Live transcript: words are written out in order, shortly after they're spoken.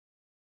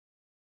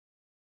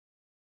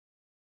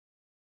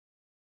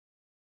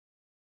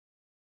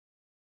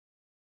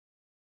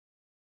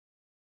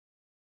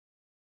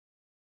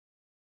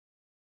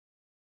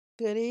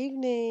Good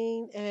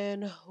evening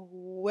and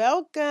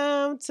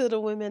welcome to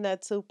the Women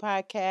at Two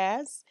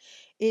podcast.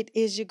 It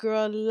is your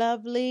girl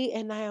Lovely,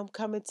 and I am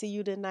coming to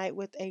you tonight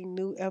with a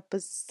new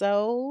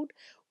episode.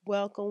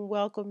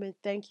 Welcome, and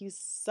thank you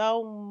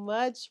so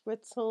much for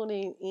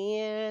tuning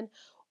in,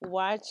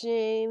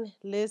 watching,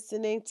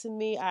 listening to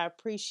me. I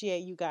appreciate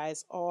you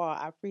guys all.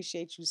 I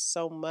appreciate you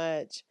so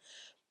much.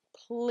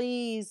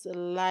 Please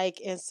like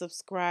and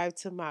subscribe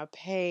to my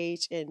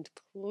page, and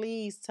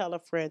please tell a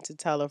friend to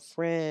tell a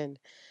friend.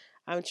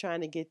 I'm trying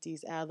to get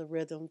these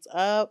algorithms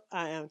up.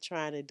 I am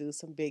trying to do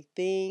some big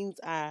things.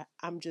 I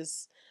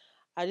just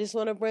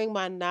want to bring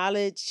my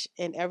knowledge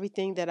and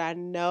everything that I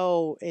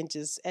know and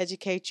just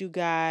educate you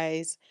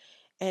guys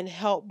and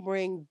help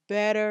bring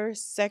better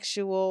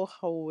sexual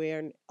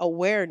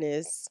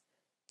awareness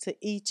to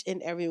each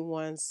and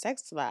everyone's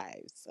sex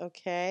lives.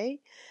 Okay?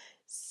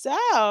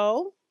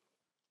 So,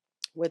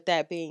 with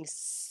that being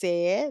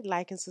said,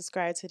 like and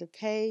subscribe to the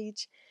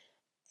page.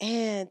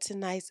 And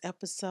tonight's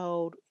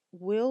episode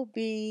will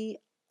be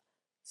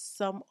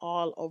some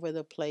all over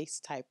the place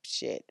type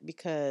shit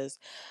because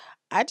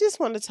I just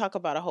want to talk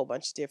about a whole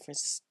bunch of different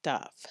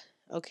stuff.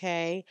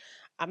 Okay.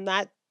 I'm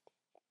not,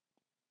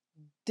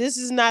 this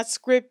is not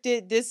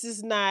scripted. This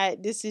is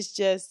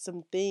just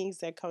some things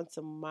that come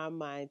to my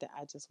mind that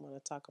I just want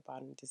to talk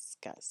about and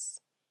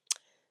discuss.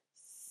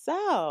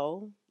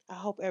 So, I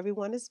hope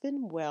everyone has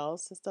been well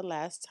since the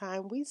last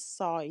time we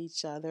saw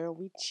each other.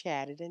 We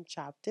chatted and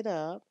chopped it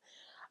up.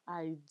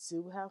 I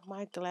do have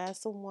my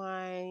glass of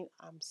wine.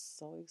 I'm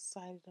so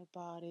excited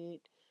about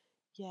it.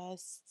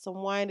 Yes, some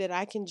wine that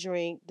I can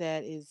drink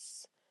that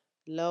is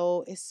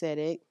low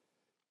acidic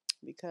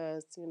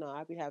because,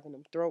 I be having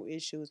them throat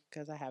issues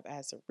because I have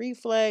acid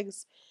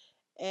reflux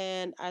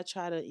and I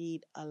try to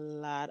eat a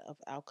lot of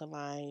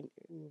alkaline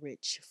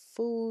rich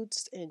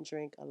foods and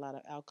drink a lot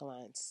of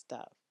alkaline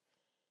stuff.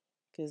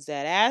 Because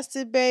that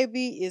acid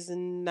baby is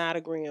not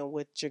agreeing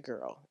with your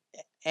girl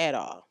at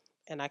all.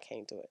 And I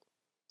can't do it.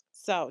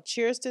 So,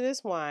 cheers to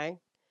this wine.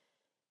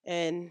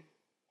 And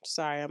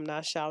sorry, I'm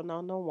not shouting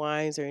on no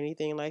wines or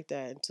anything like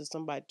that until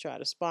somebody try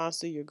to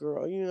sponsor your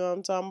girl. You know what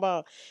I'm talking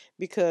about?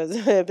 Because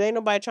if ain't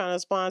nobody trying to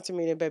sponsor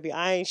me, then baby,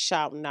 I ain't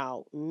shouting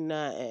out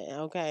nothing.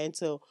 Okay,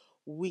 until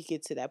we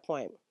get to that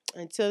point.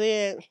 Until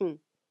then,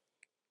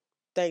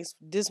 thanks.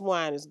 This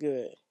wine is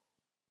good.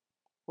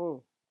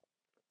 Mm.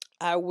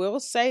 I will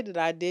say that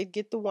I did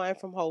get the wine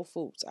from Whole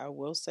Foods. I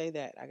will say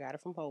that I got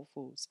it from Whole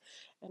Foods,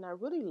 and I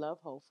really love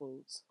Whole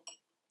Foods.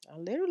 I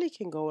literally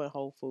can go in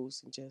Whole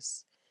Foods and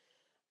just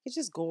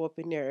go up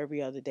in there every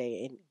other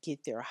day and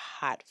get their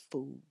hot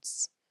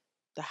foods.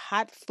 The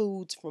hot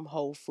foods from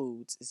Whole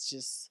Foods is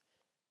just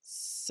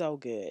so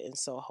good and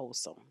so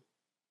wholesome.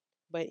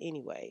 But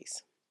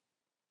anyways,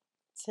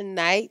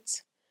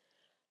 tonight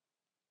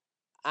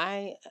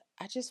I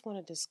I just want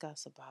to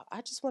discuss about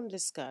I just want to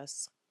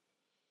discuss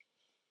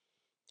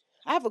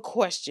I have a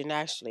question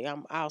actually.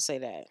 I'll say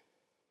that.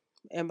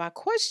 And my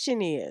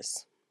question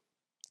is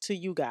to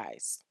you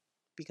guys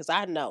because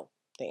I know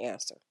the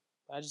answer.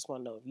 I just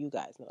want to know if you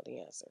guys know the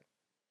answer.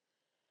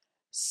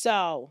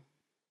 So,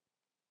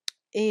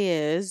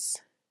 is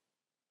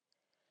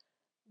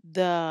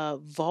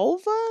the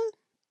vulva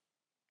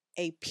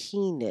a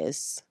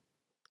penis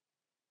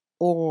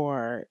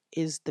or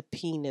is the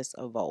penis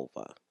a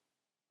vulva?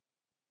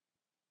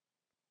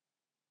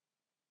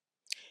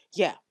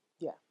 Yeah,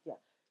 yeah.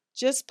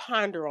 Just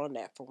ponder on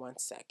that for 1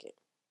 second.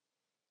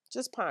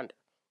 Just ponder.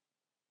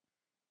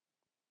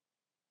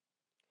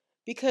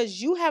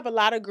 Because you have a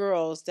lot of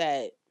girls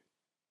that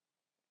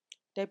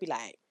they be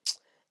like,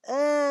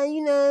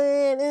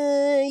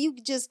 you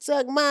could just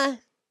suck my,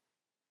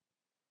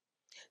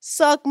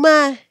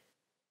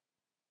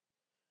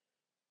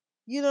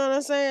 you know what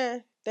I'm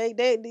saying?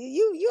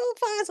 You'll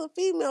find some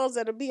females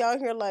that'll be out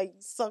here like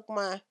suck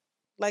my,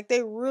 like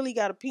they really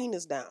got a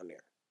penis down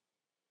there.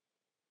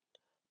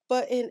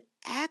 But in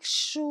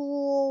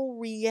actual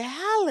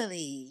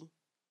reality,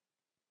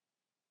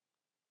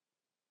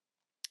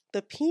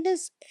 the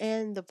penis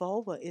and the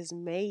vulva is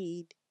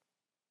made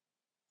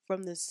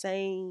from the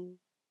same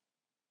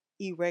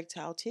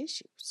erectile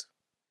tissues.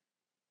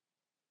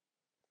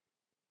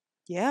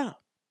 Yeah,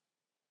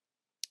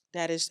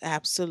 that is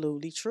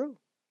absolutely true.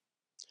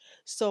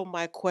 So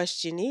my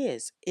question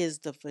is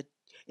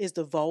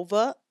the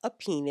vulva a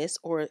penis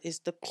or is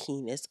the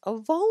penis a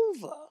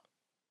vulva?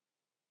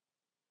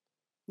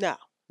 Now,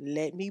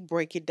 let me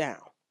break it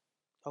down.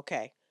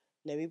 Okay?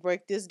 Let me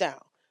break this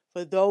down.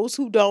 For those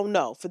who don't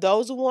know, for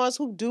those ones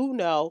who do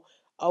know,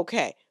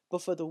 okay.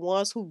 But for the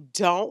ones who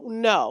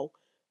don't know,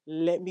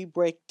 let me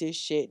break this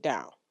shit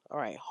down. All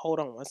right,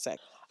 hold on 1 second.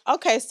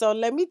 Okay, so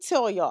let me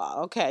tell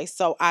y'all. Okay,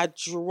 so I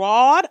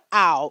drawed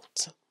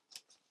out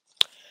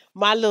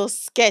my little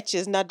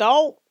sketches. Now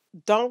don't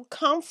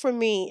come for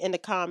me in the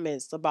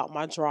comments about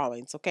my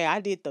drawings. Okay,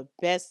 I did the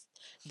best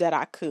that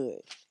I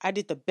could. I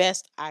did the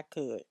best I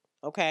could.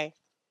 Okay.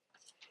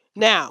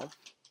 Now,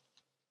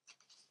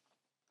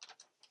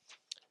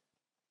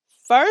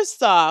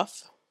 first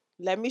off,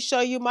 let me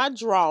show you my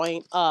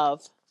drawing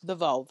of the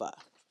vulva.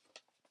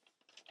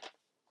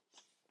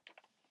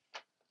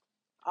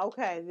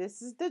 Okay,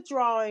 this is the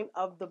drawing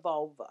of the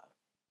vulva.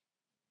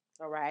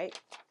 All right.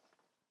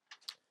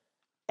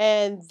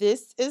 And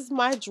this is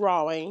my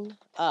drawing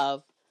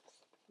of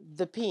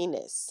the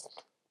penis.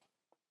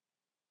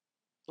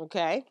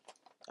 Okay.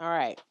 All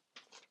right.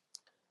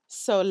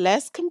 So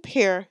let's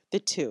compare the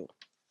two.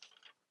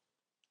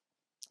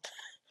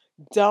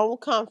 Don't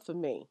come for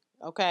me.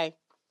 Okay.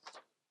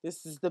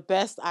 This is the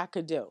best I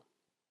could do.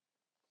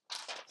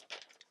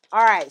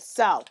 All right.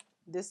 So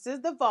this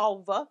is the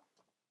vulva.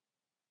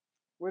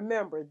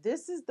 Remember,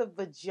 this is the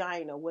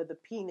vagina where the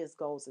penis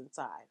goes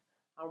inside.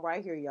 I'm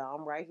right here, y'all.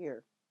 I'm right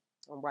here.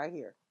 I'm right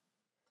here.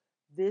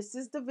 This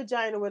is the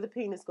vagina where the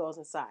penis goes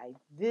inside.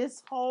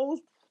 This whole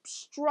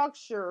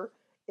structure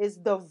is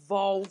the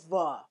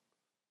vulva.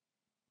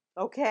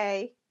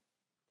 Okay?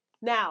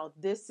 Now,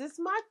 this is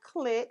my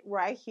clit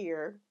right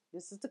here.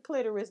 This is the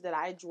clitoris that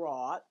I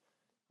draw.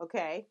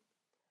 Okay?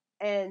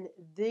 And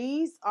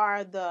these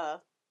are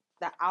the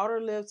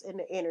outer lips and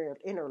the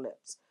inner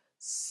lips.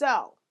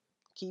 So,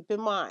 keep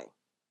in mind,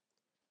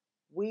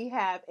 we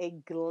have a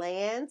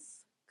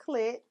glans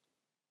clit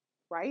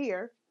right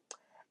here.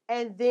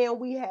 And then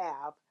we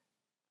have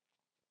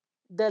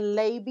the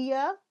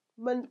labia.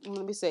 Let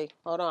me see.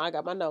 Hold on, I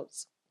got my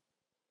notes.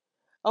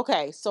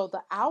 Okay, so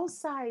the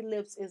outside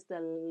lips is the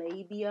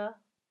labia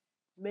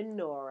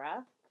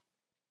minora,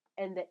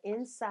 and the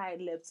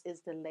inside lips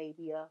is the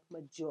labia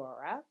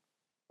majora.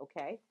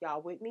 Okay,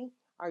 y'all with me?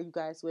 Are you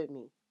guys with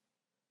me?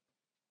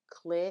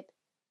 Clit,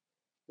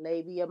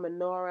 labia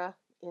minora,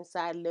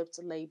 inside lips,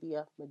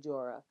 labia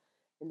majora.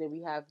 And then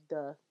we have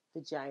the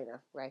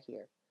vagina right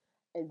here.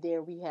 And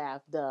then we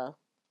have the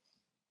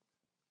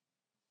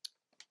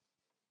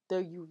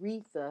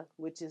urethra,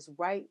 which is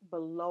right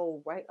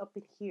below, right up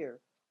in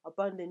here, up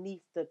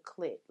underneath the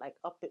clit, like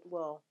up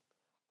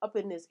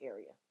in this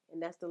area.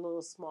 And that's the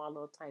little small,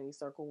 little tiny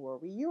circle where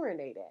we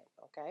urinate at,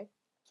 okay?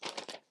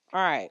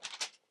 All right,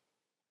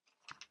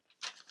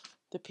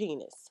 the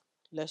penis.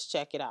 Let's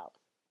check it out.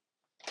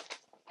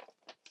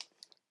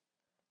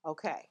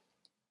 Okay,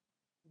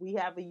 we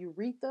have a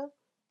urethra.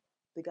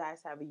 The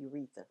guys have a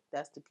urethra.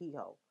 That's the pee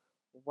hole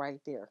right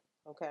there,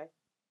 okay?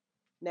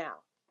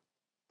 Now,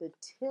 the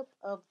tip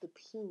of the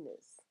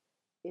penis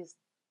is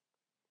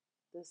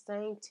the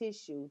same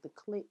tissue the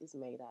clit is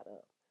made out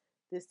of.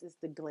 This is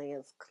the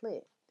glans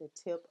clit. The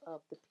tip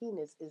of the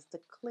penis is the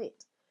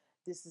clit.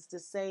 This is the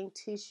same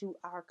tissue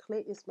our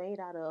clit is made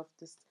out of.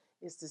 This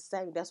is the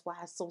same. That's why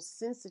it's so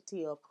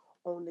sensitive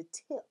on the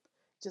tip.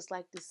 Just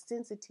like the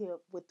sensitive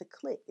with the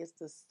clit, it's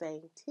the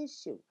same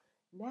tissue.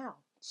 Now,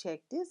 check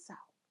this out.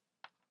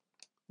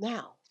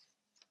 Now,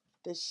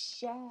 the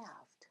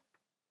shaft,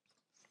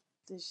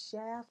 the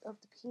shaft of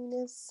the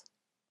penis,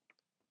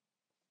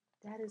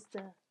 that is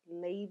the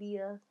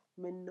labia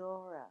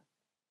minora,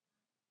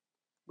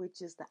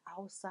 which is the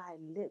outside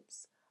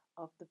lips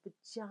of the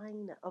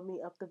vagina, of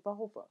the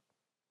vulva.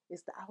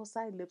 It's the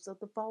outside lips of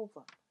the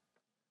vulva.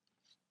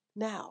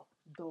 Now,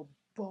 the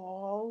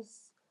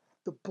balls,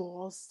 the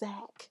ball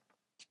sack,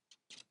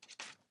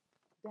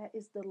 that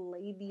is the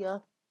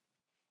labia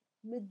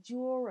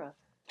majora.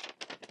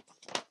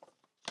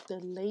 The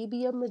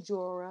labia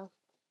majora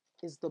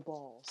is the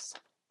balls,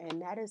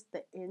 and that is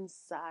the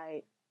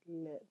inside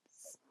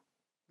lips.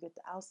 You get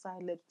the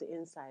outside lips, the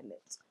inside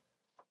lips.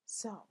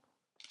 So,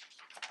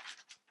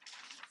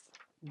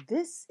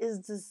 this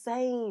is the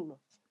same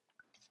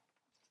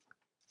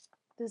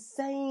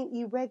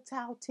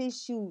erectile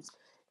tissues.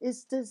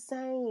 It's the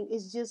same.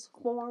 It's just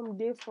formed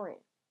different.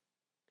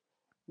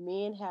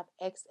 Men have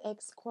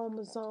XX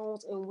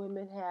chromosomes and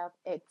women have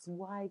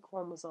XY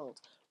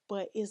chromosomes,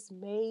 but it's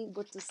made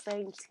with the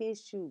same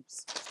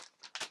tissues.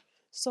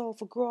 So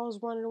for girls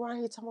running around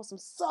here talking about some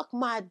suck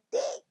my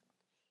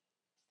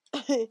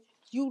dick,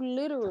 you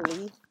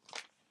literally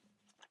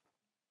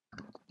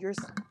you're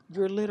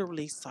you're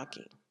literally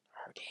sucking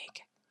her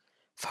dick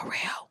for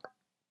real,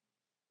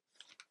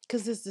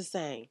 cause it's the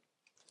same.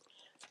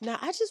 Now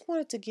I just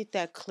wanted to get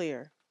that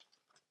clear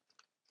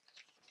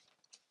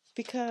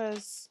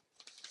because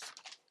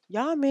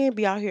y'all men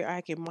be out here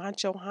acting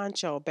macho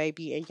honcho,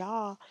 baby, and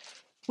y'all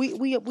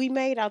we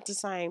made out the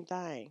same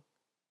thing.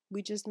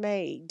 We just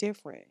made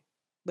different,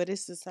 but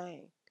it's the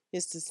same.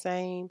 It's the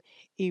same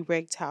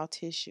erectile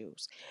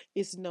tissues.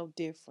 It's no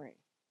different.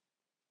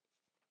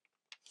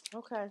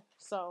 Okay,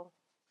 so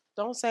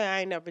don't say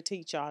I ain't never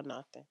teach y'all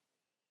nothing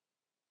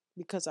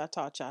because I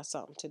taught y'all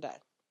something today.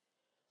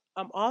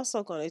 I'm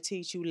also going to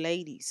teach you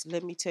ladies.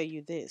 Let me tell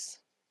you this.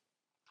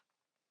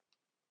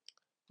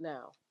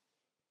 Now,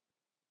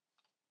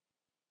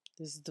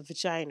 this is the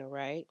vagina,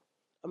 right?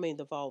 I mean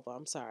the vulva.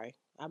 I'm sorry.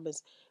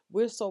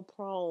 We're so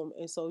prone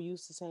and so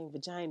used to saying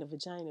vagina,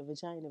 vagina,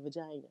 vagina,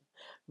 vagina,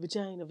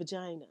 vagina,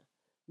 vagina.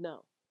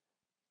 No,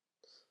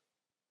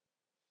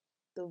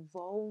 the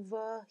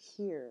vulva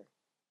here.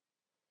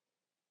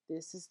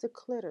 This is the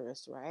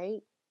clitoris,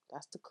 right?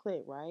 That's the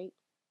clit, right?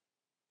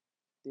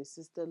 This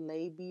is the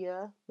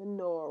labia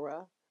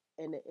minora,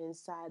 and the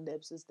inside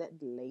lips is that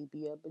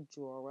labia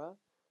majora.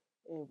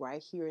 And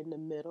right here in the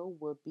middle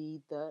will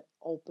be the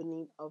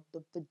opening of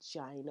the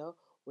vagina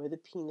where the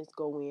penis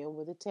go in,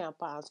 where the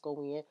tampons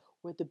go in,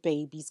 where the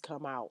babies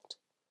come out.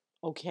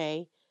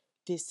 Okay?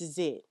 This is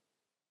it.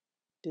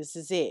 This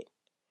is it.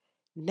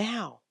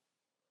 Now,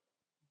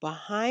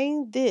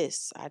 behind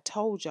this, I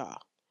told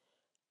y'all,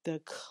 the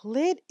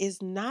clit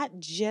is not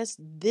just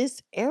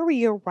this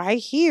area right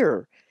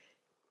here.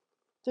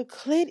 The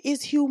clit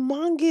is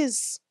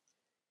humongous.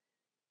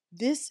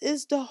 This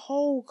is the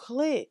whole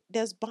clit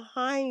that's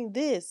behind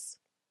this.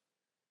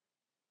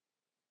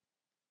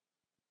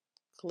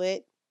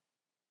 Clit.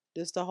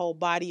 This is the whole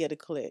body of the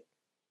clit.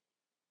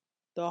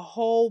 The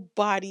whole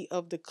body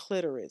of the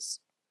clitoris.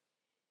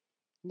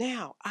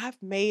 Now,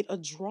 I've made a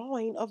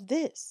drawing of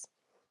this.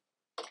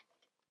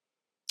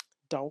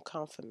 Don't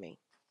come for me.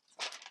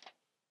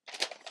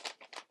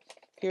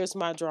 Here's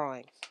my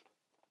drawing.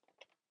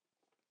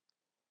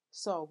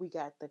 So we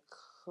got the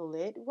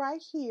clit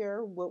right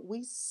here. What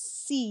we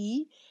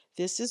see,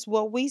 this is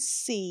what we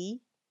see.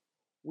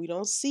 We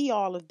don't see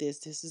all of this.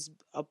 This is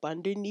up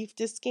underneath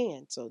the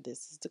skin. So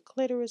this is the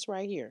clitoris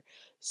right here.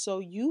 So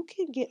you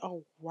can get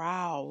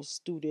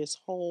aroused through this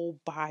whole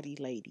body,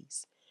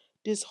 ladies.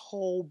 This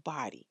whole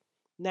body.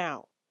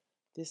 Now,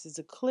 this is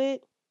a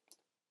clit.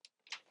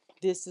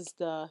 This is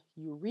the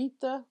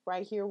urethra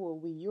right here where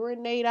we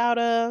urinate out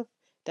of.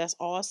 That's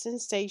all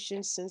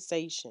sensation,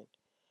 sensation.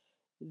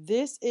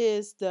 This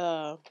is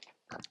the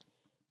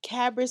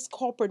Cabris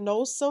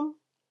corponosum.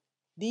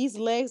 These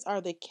legs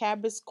are the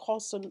Cabris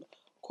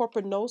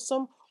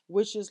corponosum,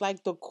 which is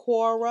like the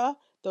cora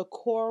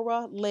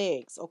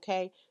legs,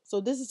 okay?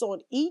 So this is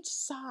on each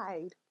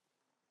side.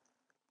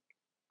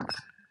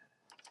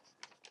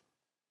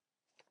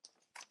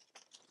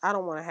 I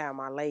don't want to have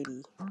my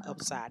lady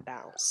upside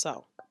down.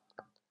 So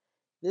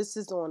this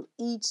is on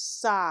each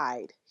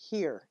side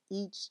here.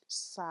 Each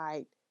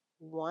side.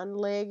 One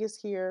leg is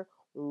here,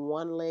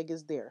 one leg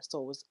is there.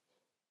 So it's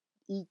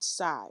each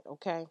side,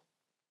 okay?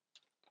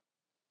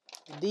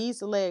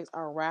 These legs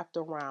are wrapped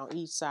around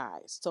each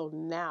side. So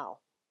now,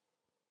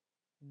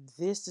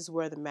 this is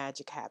where the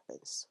magic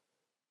happens.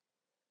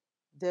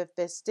 The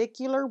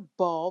vesicular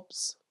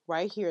bulbs,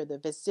 right here, the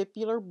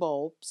vesicular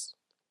bulbs.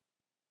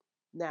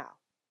 Now,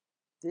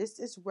 this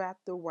is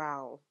wrapped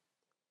around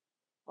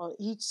on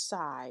each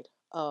side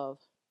of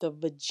the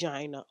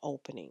vagina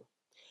opening.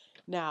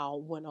 Now,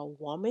 when a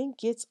woman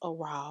gets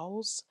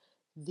aroused,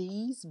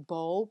 these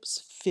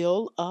bulbs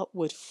fill up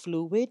with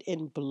fluid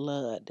and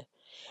blood,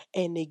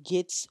 and it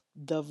gets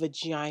the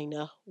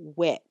vagina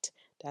wet.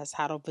 That's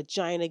how the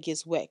vagina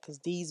gets wet, because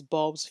these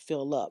bulbs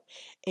fill up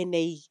and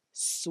they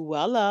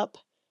swell up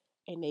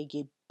and they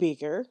get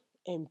bigger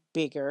and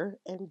bigger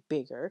and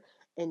bigger,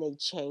 and they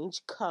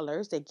change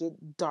colors. They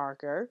get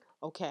darker,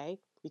 okay,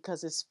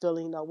 because it's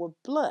filling up with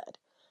blood.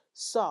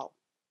 So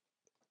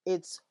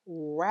it's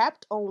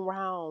wrapped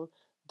around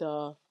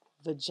the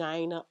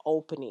vagina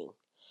opening.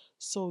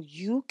 So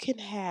you can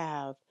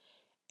have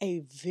a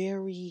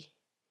very,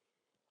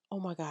 oh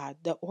my God,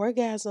 the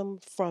orgasm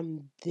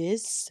from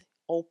this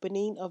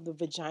opening of the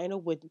vagina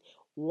would,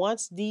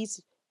 once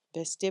these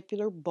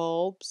vestibular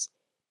bulbs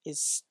is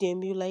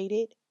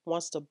stimulated,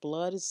 once the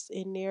blood is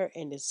in there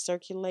and is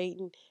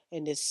circulating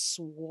and is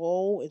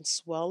swole and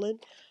swelling,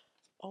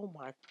 oh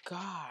my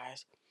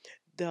gosh,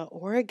 the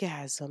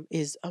orgasm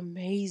is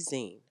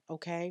amazing.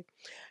 Okay.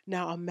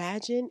 Now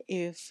imagine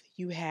if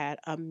you had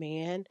a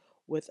man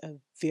with a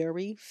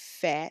very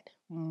fat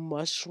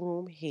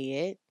mushroom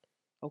head.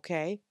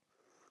 Okay.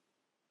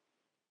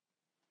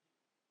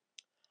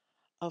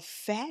 A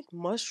fat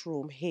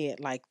mushroom head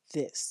like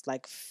this,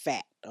 like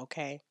fat.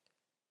 Okay.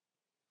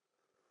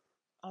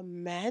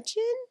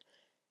 Imagine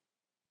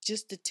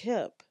just the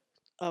tip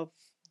of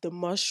the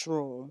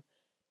mushroom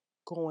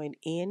going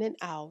in and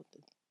out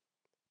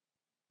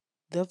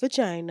the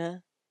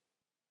vagina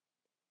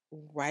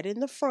right in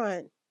the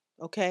front,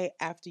 okay,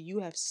 after you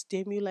have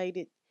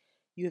stimulated,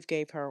 you have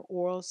gave her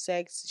oral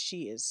sex,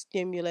 she is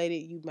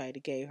stimulated, you might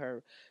have gave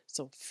her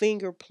some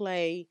finger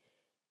play,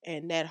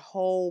 and that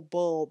whole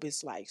bulb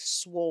is like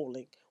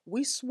swollen.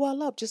 We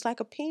swell up just like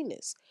a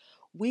penis.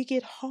 We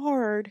get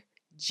hard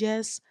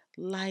just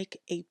like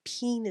a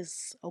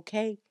penis,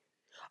 okay?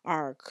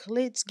 Our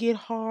clits get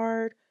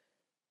hard,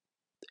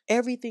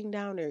 everything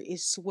down there, it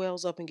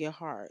swells up and get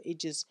hard. It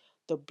just,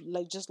 the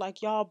like, just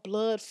like y'all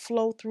blood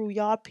flow through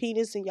y'all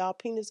penis and y'all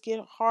penis get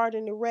hard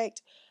and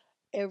erect,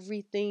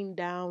 everything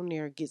down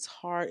there gets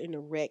hard and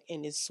erect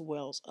and it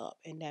swells up,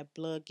 and that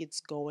blood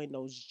gets going,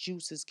 those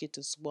juices get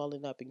to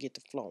swelling up and get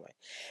to flowing.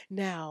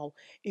 Now,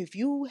 if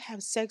you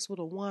have sex with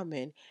a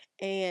woman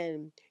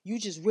and you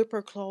just rip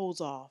her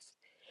clothes off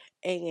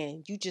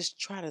and you just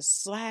try to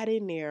slide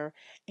in there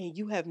and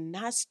you have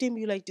not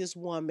stimulated this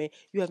woman,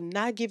 you have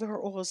not given her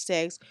oral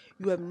sex,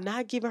 you have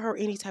not given her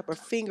any type of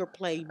finger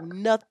play,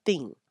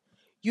 nothing.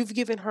 You've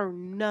given her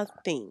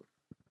nothing,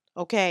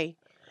 okay?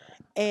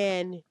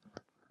 And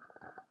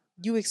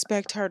you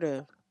expect her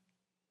to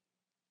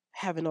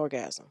have an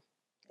orgasm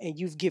and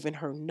you've given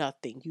her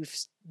nothing.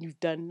 You've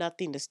done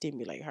nothing to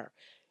stimulate her.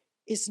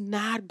 It's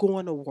not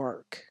going to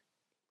work.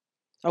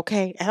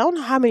 Okay. I don't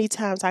know how many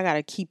times I got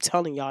to keep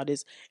telling y'all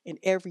this in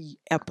every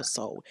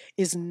episode.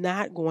 It's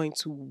not going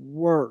to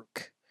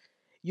work.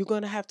 You're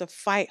going to have to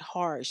fight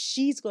hard.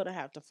 She's going to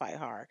have to fight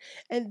hard.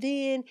 And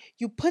then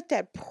you put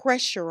that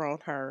pressure on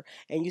her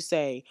and you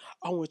say,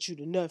 I want you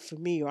to nut for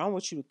me or I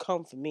want you to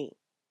come for me.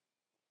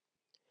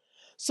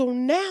 So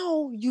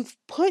now you've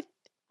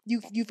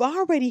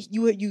already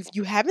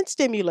you haven't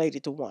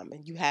stimulated the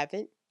woman. You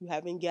haven't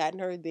gotten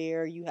her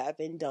there. You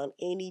haven't done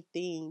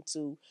anything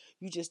to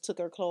you just took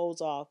her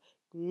clothes off,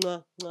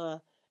 mwah,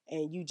 mwah,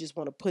 and you just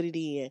want to put it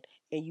in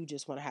and you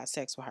just want to have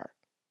sex with her.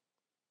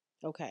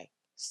 Okay.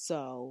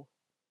 So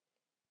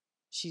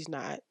she's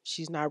not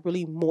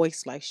really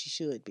moist like she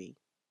should be.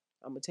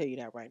 I'm gonna tell you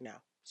that right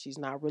now. She's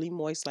not really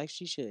moist like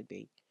she should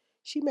be.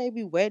 She may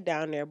be wet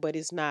down there, but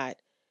it's not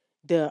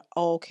the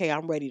okay,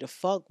 I'm ready to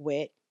fuck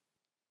wet.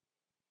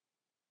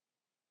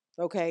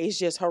 Okay, it's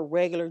just her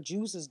regular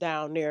juices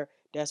down there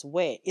that's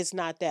wet. It's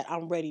not that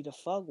I'm ready to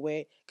fuck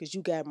wet because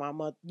you got my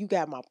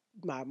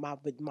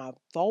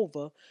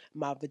vulva,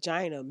 my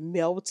vagina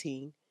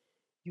melting.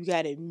 You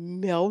got it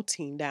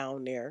melting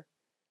down there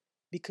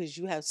because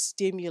you have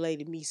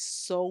stimulated me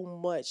so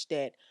much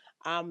that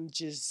I'm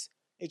just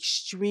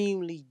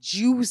extremely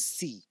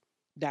juicy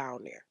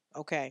down there.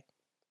 Okay,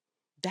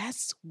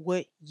 that's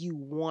what you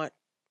want.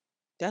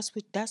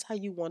 That's how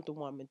you want the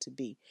woman to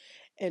be,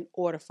 in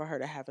order for her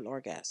to have an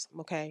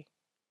orgasm. Okay,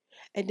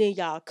 and then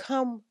y'all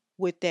come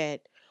with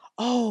that,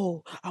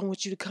 oh, I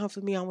want you to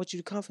comfort me. I want you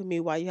to comfort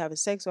me while you're having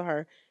sex with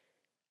her.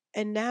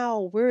 And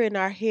now we're in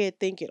our head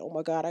thinking, oh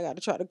my God, I got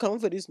to try to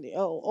comfort this man.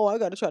 Oh, I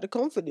got to try to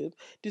comfort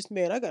this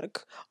man. I got to,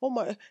 oh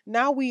my.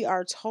 Now we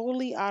are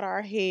totally out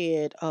our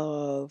head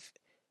of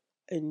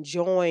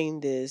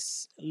enjoying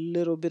this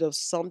little bit of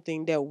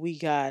something that we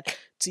got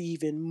to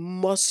even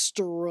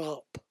muster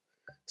up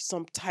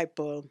some type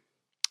of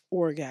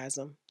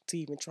orgasm to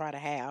even try to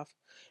have.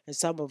 And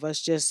some of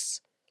us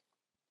just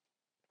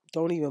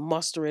don't even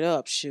muster it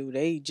up. Shoot,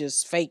 they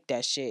just fake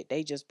that shit.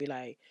 They just be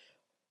like,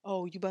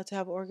 "Oh, you about to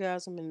have an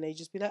orgasm?" And they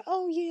just be like,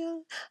 "Oh yeah,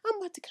 I'm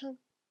about to come.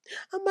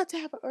 I'm about to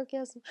have an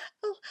orgasm."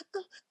 Oh,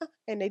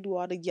 and they do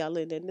all the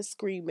yelling and the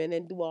screaming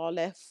and do all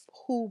that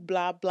who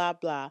blah blah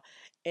blah,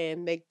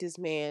 and make this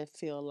man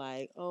feel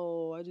like,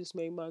 "Oh, I just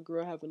made my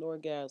girl have an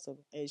orgasm,"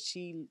 and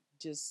she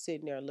just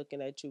sitting there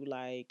looking at you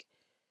like,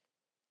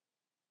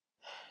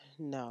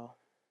 "No,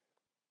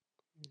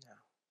 no,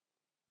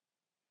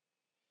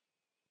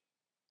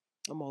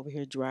 I'm over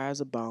here dry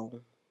as a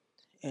bone."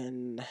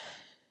 And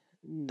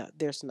no,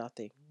 there's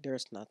nothing.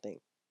 There's nothing.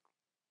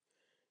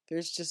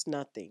 There's just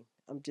nothing.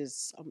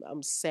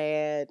 I'm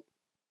sad.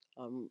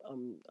 I'm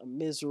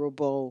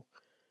miserable.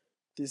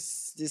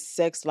 This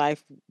sex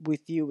life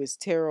with you is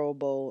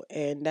terrible,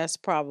 and that's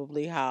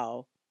probably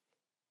how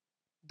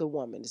the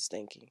woman is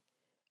thinking.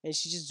 And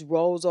she just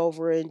rolls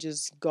over and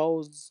just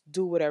goes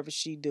do whatever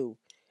she do.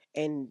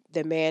 And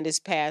the man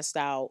is passed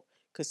out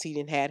because he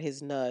didn't had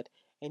his nut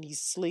and he's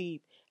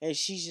asleep, and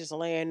she's just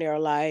laying there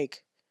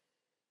like,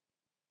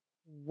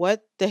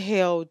 what the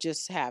hell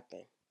just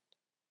happened?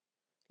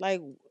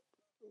 Like,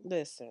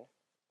 listen,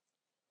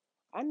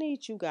 I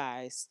need you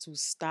guys to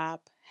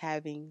stop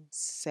having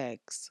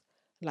sex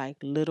like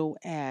little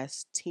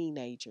ass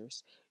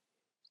teenagers.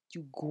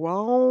 You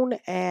grown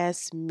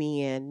ass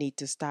men need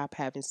to stop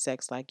having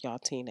sex like y'all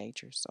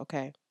teenagers,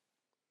 okay?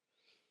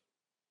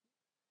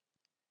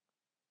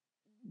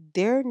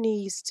 There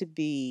needs to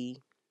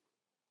be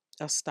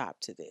a stop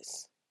to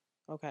this,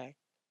 okay?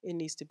 It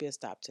needs to be a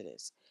stop to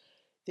this.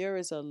 There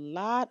is a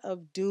lot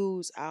of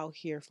dudes out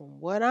here, from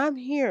what I'm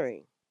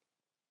hearing,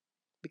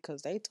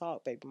 because they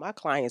talk, baby. My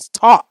clients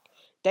talk.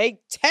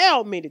 They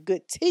tell me the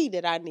good tea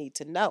that I need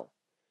to know.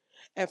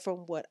 And from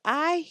what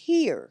I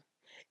hear,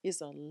 is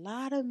a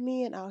lot of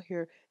men out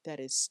here that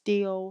is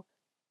still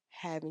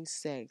having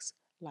sex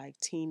like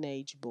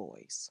teenage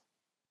boys.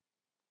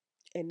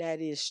 And that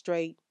is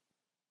straight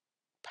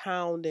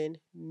pounding,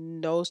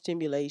 no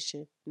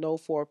stimulation, no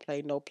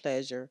foreplay, no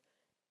pleasure,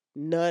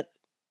 nut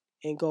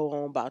and go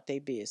on about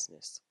their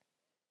business.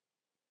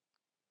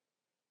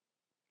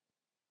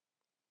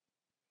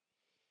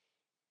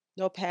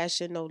 No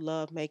passion, no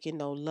love making,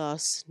 no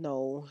lust,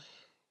 no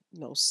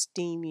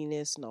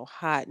steaminess, no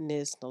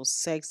hotness, no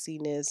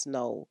sexiness,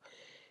 no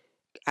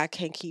I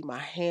can't keep my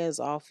hands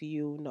off of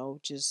you. No,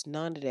 just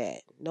none of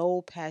that.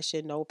 No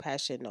passion, no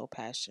passion, no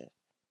passion.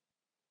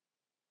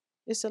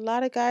 It's a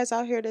lot of guys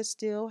out here that's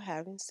still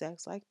having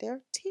sex like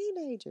they're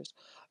teenagers.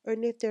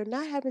 And if they're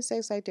not having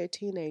sex like they're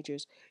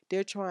teenagers,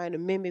 they're trying to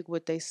mimic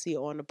what they see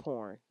on the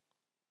porn.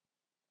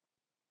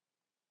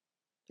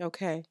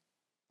 Okay?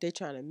 They're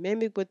trying to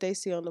mimic what they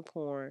see on the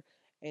porn,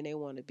 and they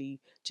want to be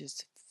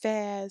just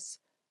fast,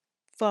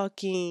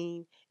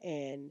 fucking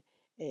and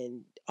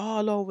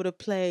all over the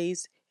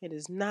place, and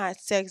it's not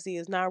sexy,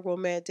 it's not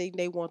romantic.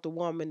 They want the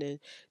woman to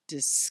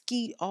just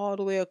skeet all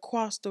the way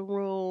across the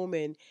room,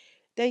 and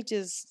they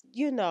just,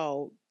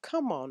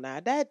 come on now.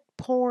 That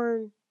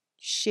porn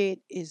shit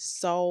is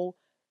so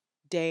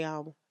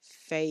damn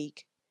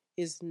fake.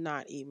 is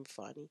not even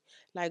funny.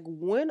 Like,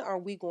 when are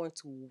we going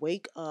to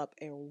wake up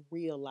and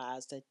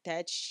realize that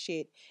that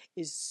shit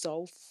is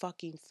so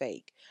fucking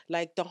fake?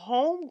 Like, the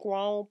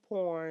homegrown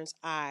porns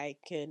I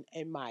can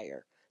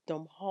admire.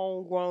 Them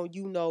homegrown,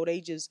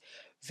 they just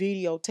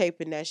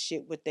videotaping that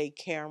shit with their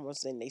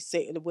cameras and they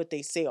say with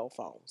their cell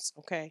phones.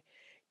 Okay,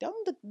 them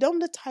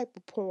the type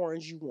of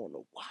porns you want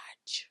to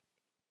watch.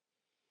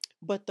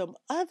 But them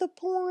other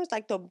porns,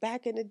 like them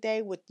back in the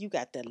day with you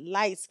got the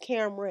lights,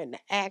 camera, and the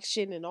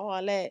action and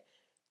all that,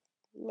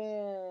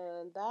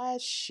 man,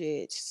 that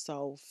shit's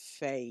so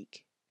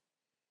fake.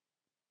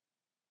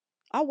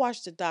 I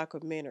watched a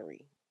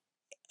documentary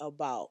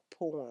about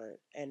porn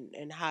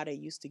and how they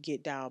used to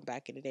get down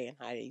back in the day and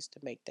how they used to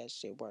make that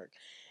shit work.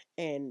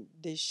 And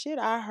the shit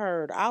I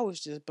heard, I was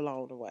just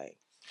blown away.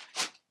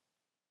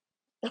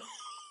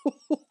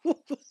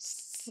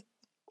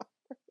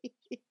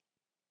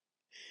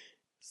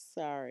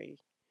 Sorry.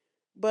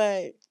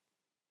 But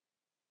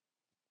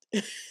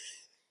ooh,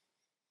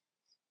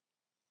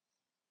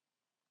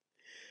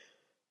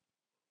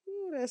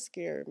 that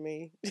scared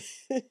me.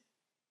 But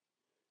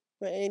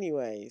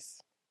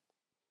anyways,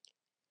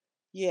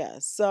 yeah,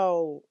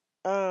 so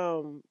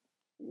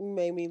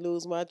made me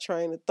lose my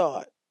train of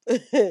thought.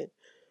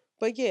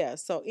 But yeah,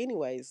 so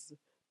anyways,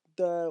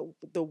 the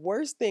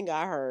worst thing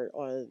I heard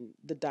on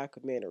the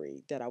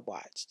documentary that I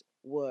watched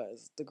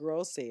was the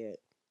girl said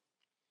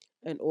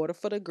in order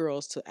for the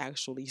girls to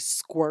actually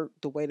squirt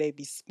the way they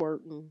be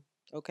squirting,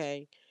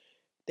 okay,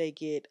 they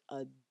get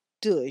a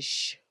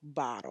douche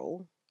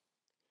bottle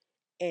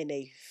and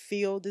they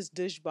fill this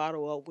douche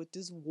bottle up with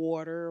this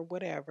water or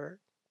whatever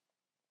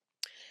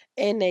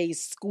and they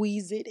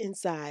squeeze it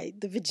inside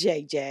the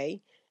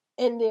vajayjay.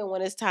 And then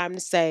when it's time to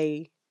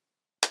say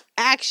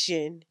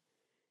action,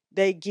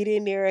 they get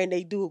in there and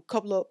they do a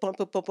couple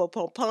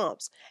of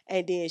pumps,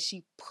 and then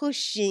she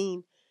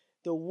pushing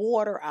the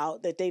water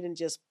out that they done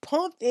just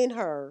pumped in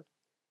her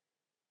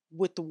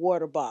with the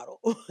water bottle,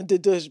 the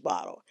douche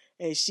bottle,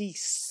 and she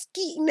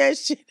skeeting that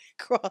shit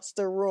across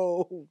the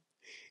room,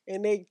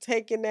 and they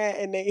taking that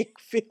and they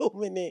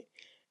filming it,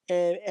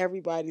 and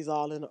everybody's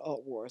all in an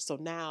uproar. So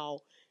now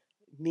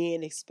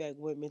men expect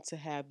women to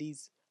have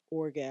these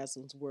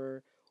orgasms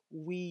where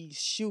we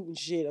shooting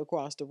shit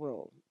across the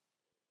room.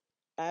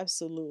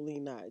 Absolutely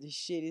not. This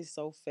shit is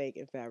so fake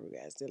and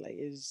fabricated. Like,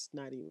 it's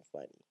not even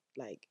funny.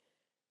 Like,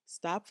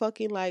 stop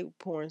fucking like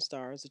porn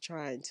stars are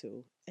trying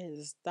to,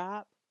 and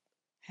stop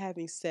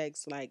having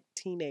sex like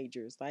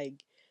teenagers.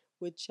 Like,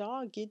 would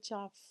y'all get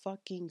y'all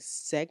fucking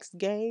sex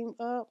game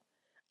up?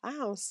 I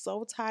am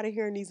so tired of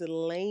hearing these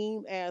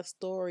lame ass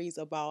stories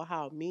about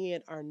how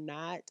men are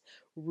not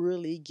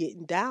really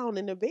getting down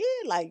in the bed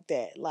like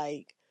that.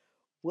 Like,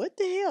 what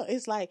the hell?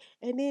 It's like,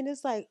 and then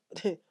it's like,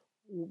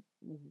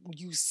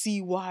 you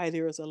see why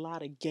there's a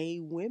lot of gay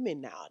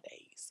women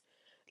nowadays.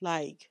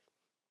 Like,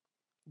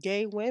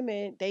 gay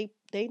women, they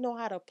know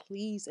how to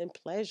please and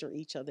pleasure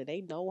each other.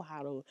 They know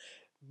how to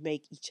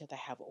make each other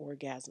have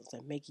orgasms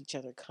and make each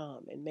other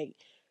come and make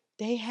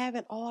they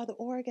having all the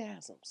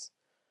orgasms.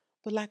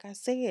 But like I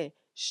said,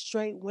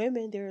 straight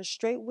women, there are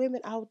straight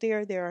women out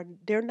there.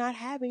 They're not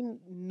having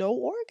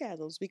no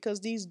orgasms because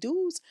these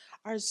dudes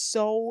are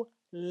so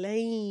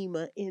lame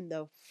in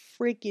the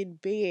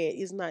freaking bed.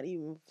 It's not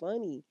even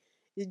funny.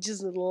 It's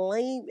just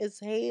lame as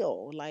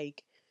hell.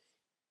 Like,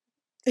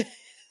 it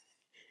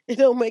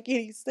don't make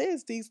any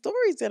sense. These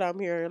stories that I'm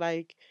hearing,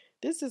 like,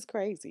 this is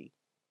crazy.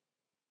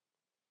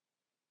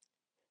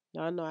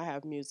 Now I know I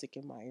have music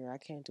in my ear. I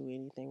can't do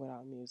anything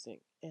without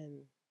music, and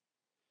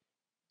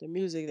the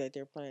music that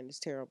they're playing is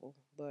terrible.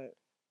 But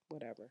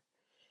whatever.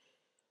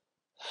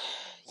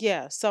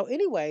 Yeah. So,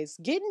 anyways,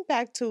 getting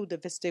back to the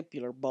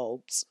vestibular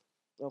bulbs.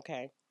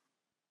 Okay.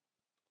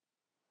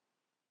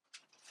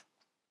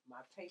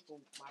 My paper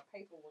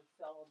was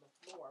fell on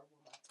the floor when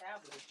my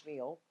tablet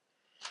fell.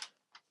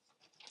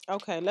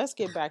 Okay, let's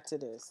get back to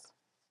this.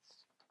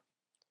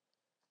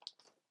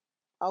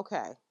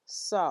 Okay,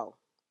 so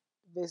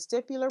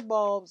vestibular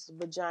bulbs,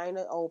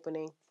 vagina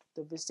opening.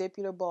 The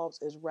vestibular bulbs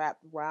is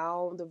wrapped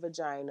around the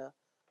vagina.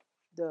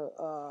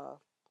 The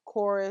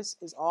chorus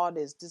is all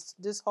this.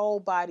 This whole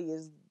body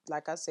is,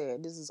 like I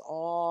said, this is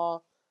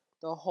all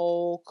the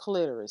whole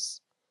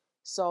clitoris.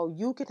 So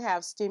you could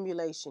have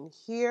stimulation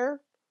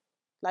here.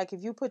 Like,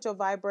 if you put your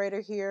vibrator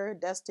here,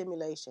 that's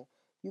stimulation.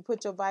 You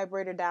put your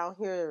vibrator down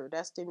here,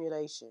 that's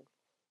stimulation.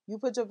 You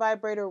put your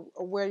vibrator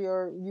where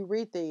your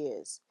urethra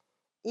is.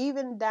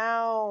 Even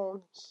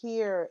down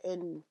here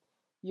in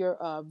your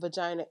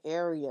vagina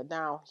area,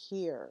 down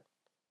here,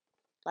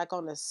 like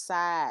on the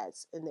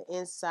sides, in the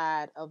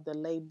inside of the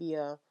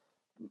labia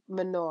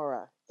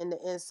minora, in the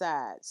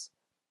insides.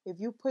 If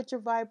you put your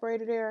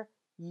vibrator there,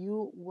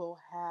 you will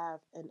have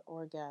an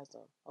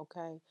orgasm.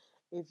 Okay.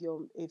 If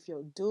your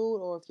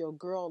dude or if your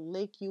girl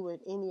lick you in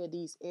any of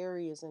these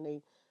areas and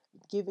they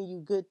giving you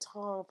good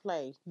tongue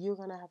play, you're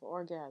gonna have an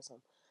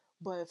orgasm.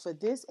 But for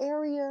this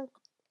area,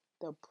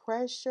 the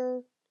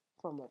pressure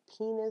from a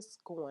penis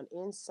going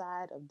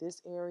inside of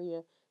this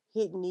area,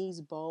 hitting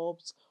these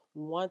bulbs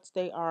once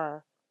they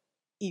are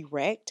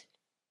erect,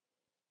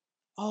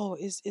 Oh,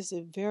 it's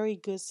a very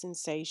good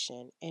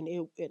sensation, and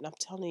I'm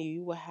telling you,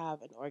 you will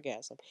have an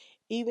orgasm,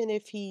 even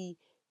if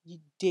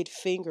did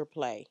finger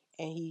play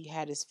and he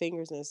had his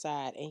fingers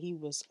inside and he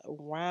was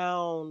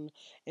around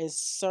in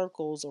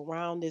circles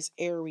around this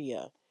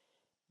area.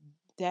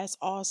 That's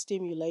all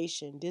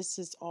stimulation. This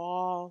is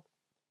all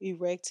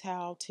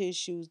erectile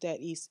tissues that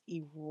is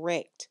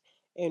erect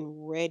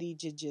and ready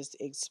to just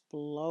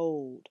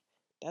explode.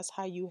 That's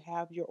how you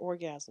have your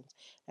orgasms.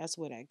 That's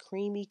where that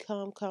creamy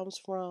cum comes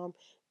from.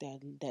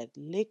 That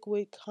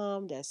liquid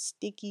cum, that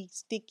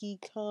sticky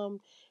cum,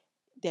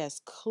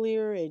 that's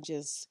clear and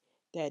just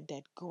that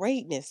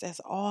greatness. That's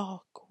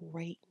all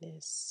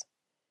greatness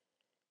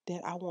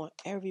that I want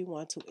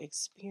everyone to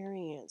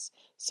experience.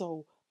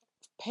 So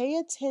pay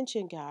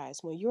attention, guys.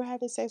 When you're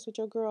having sex with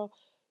your girl,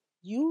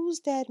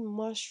 use that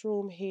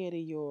mushroom head of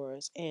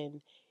yours.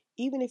 And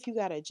even if you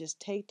got to just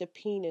take the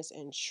penis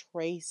and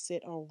trace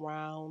it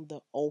around the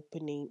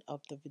opening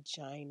of the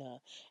vagina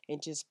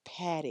and just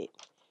pat it.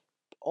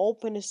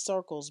 Open the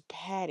circles,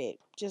 pat it,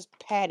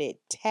 tap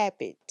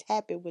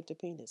it with the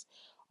penis.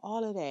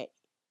 All of that.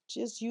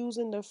 Just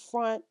using the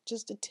front,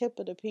 just the tip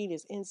of the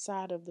penis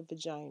inside of the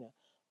vagina.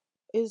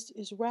 Is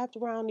wrapped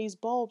around these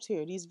bulbs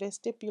here, these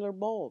vestibular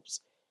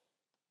bulbs.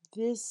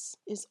 This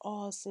is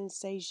all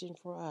sensation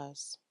for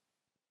us.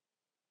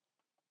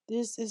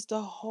 This is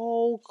the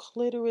whole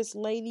clitoris,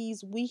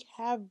 ladies. We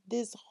have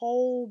this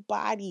whole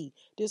body,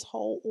 this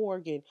whole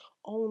organ,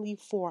 only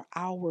for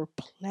our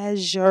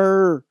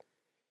pleasure.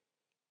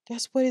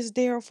 That's what it's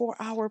there for,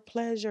 our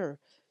pleasure.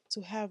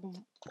 To have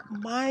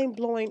mind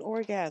blowing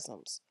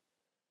orgasms.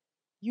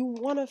 You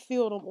want to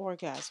feel them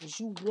orgasms.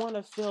 You want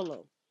to feel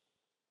them.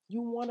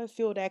 You want to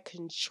feel that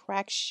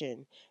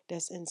contraction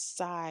that's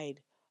inside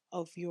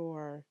of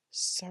your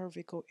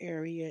cervical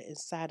area,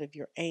 inside of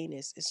your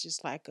anus. It's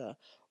just like a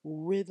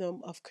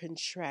rhythm of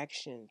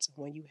contractions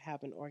when you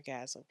have an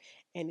orgasm.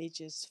 And it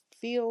just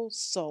feels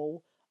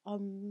so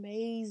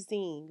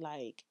amazing.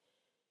 Like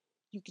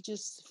you could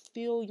just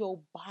feel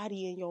your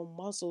body and your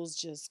muscles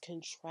just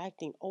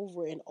contracting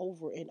over and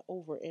over and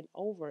over and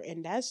over.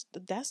 And that's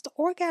the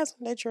orgasm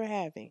that you're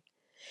having.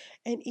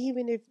 And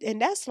even if,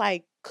 and that's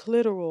like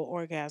clitoral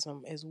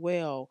orgasm as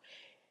well.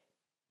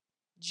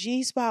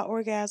 G spot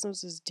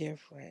orgasms is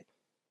different.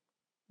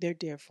 They're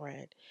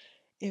different.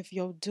 If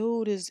your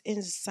dude is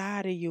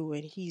inside of you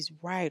and he's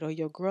right, or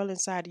your girl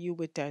inside of you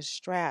with that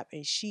strap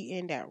and she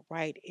in that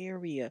right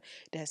area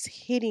that's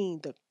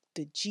hitting the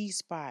G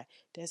spot,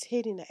 that's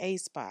hitting the A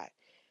spot,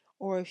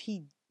 or if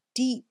he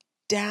deep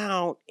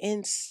down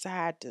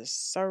inside the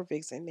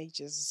cervix and they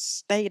just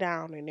stay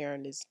down in there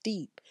and it's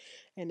deep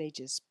and they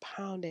just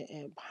pounding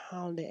and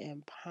pounding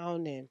and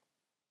pounding,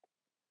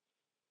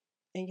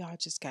 and y'all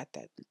just got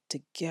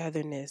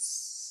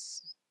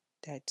togetherness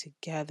that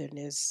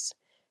togetherness,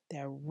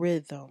 that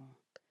rhythm,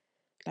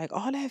 like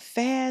all that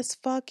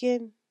fast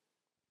fucking,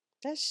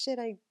 that shit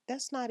ain't,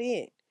 that's not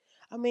it.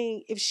 I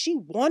mean, if she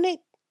want it,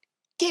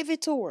 give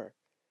it to her.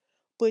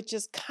 But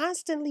just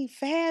constantly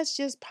fast,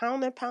 just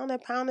pounding, pounding,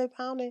 pounding,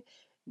 pounding.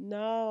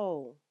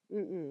 No,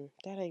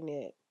 that ain't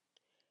it.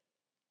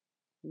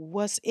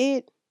 What's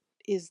it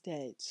is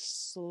that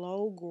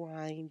slow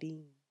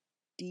grinding,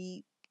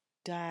 deep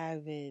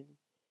diving,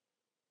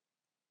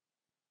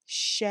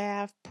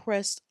 shaft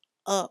pressed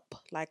up.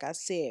 Like I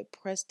said,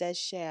 press that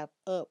shaft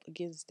up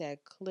against that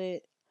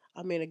clit.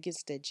 I mean,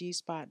 against that G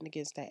spot and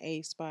against that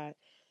A spot.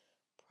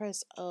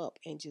 Press up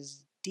and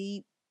just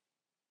deep,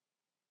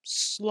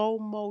 slow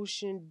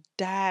motion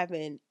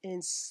diving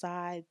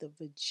inside the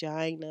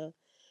vagina.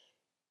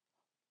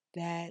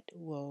 That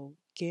will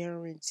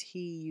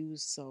guarantee you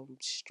some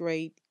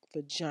straight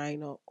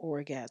vaginal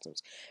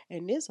orgasms.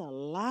 And there's a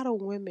lot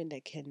of women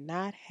that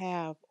cannot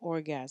have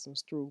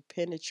orgasms through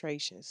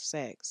penetration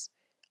sex.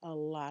 A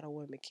lot of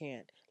women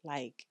can't.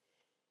 Like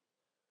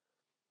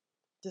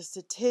the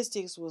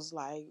statistics was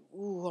like,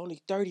 ooh, only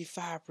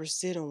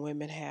 35% of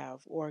women have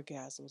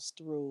orgasms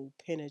through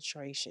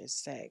penetration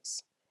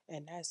sex.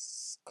 And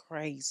that's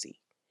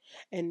crazy.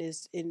 And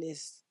it's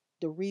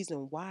the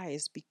reason why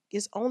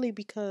is only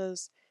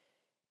because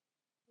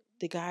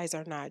the guys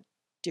are not,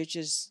 they're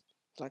just,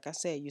 like I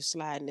said, you're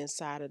sliding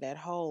inside of that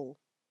hole,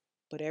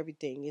 but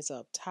everything is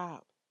up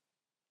top.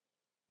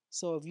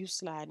 So if you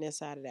sliding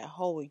inside of that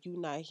hole and you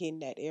not hitting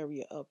that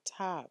area up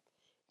top,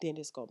 then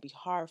it's gonna be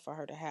hard for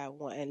her to have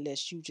one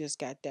unless you just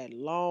got that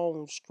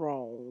long,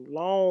 strong,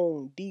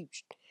 long, deep,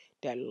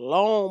 that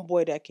long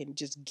boy that can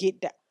just get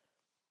that.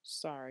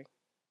 Sorry.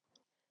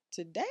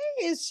 Today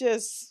is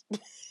just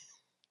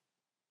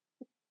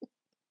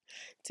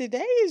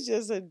today is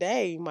just a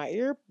day. My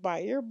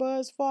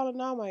earbuds falling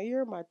out my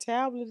ear, my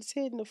tablet is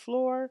hitting the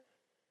floor.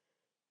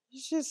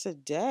 It's just a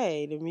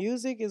day. The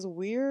music is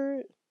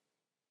weird.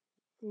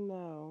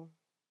 No.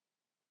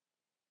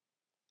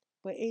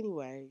 But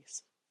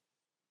anyways,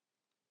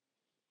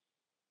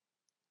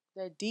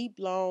 that deep,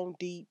 long,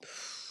 deep.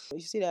 You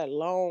see that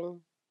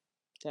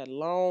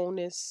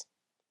longness.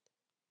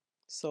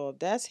 So if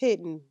that's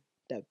hitting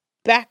the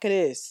back of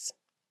this,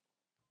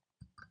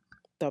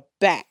 the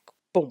back,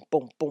 boom,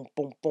 boom, boom,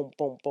 boom, boom,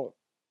 boom, boom.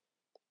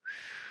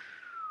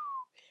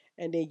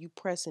 And then you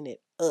pressing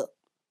it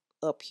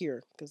up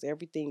here, because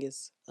everything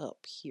is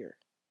up here.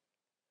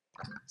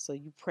 So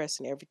you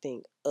pressing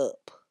everything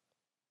up.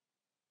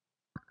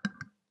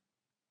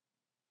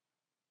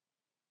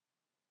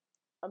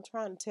 I'm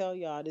trying to tell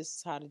y'all this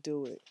is how to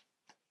do it.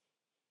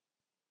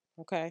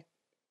 Okay?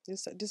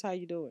 This how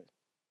you do it.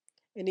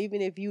 And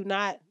even if you're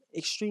not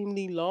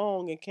extremely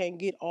long and can't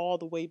get all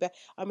the way back,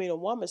 I mean, a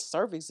woman's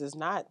cervix is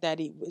not that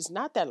it's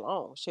not that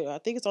long. Shit, I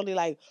think it's only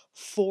like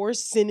 4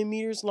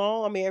 centimeters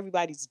long. I mean,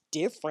 everybody's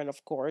different,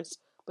 of course,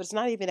 but it's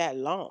not even that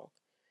long.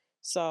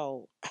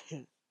 So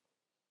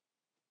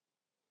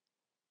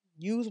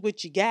use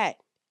what you got.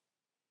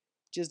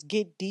 Just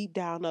get deep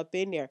down up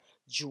in there.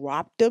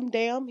 Drop them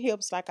damn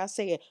hips, like I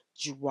said.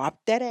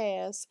 Drop that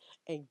ass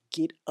and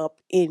get up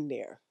in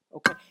there.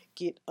 Okay,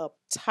 get up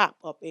top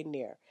up in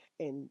there,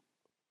 and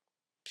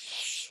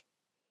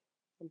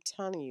I'm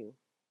telling you,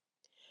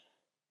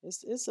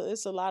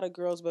 it's a lot of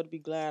girls better be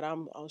glad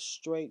I'm a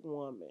straight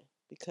woman,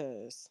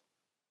 because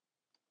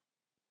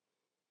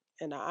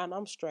and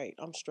I'm straight.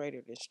 I'm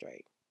straighter than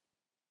straight.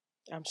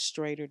 I'm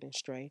straighter than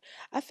straight.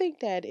 I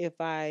think that if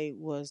I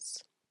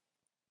was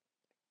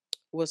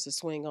to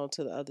swing on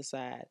to the other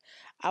side,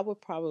 I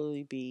would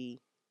probably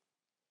be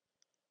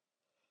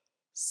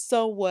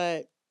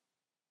somewhat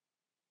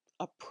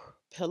a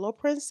pillow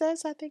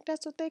princess. I think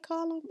that's what they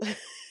call them.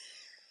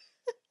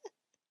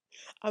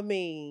 I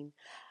mean,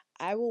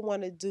 I would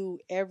want to do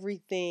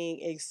everything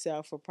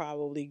except for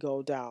probably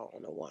go down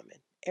on a woman.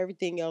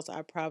 Everything else I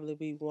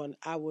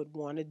would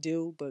want to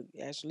do, but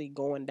actually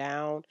going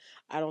down,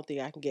 I don't think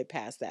I can get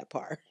past that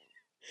part.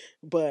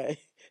 But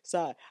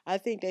so I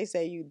think they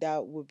say you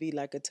that would be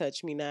like a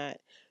touch me not.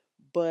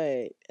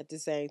 But at the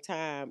same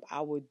time,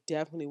 I would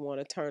definitely want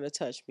to turn a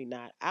touch me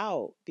not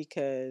out,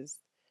 because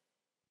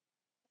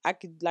I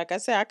could, like I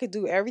said, I could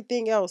do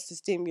everything else to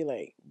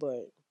stimulate,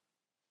 but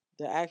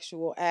the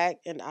actual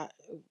act, and I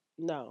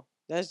no,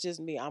 that's just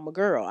me. I'm a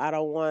girl. I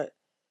don't want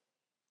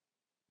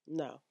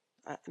no,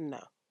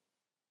 no,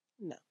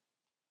 no.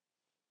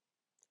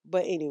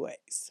 But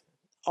anyways,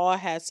 all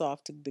hats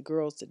off to the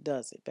girls that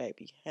does it,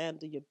 baby.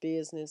 Handle your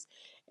business,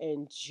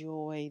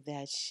 enjoy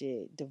that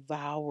shit,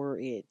 devour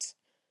it,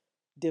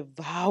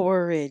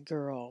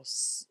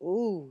 girls.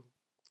 Ooh,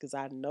 because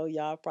I know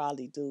y'all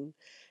probably do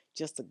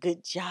just a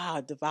good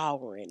job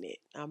devouring it.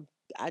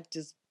 I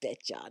just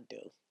bet y'all do.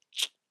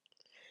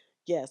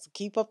 Yes,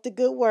 keep up the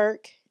good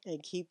work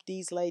and keep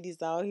these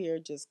ladies out here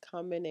just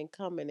coming and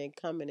coming and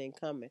coming and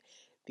coming,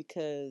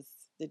 because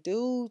the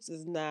dudes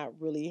is not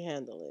really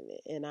handling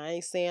it. And I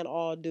ain't saying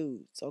all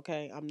dudes,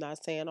 okay? I'm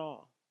not saying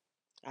all.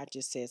 I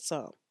just said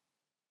some.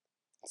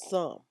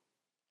 Some.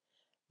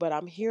 But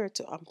I'm here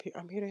to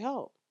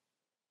help.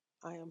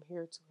 I am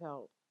here to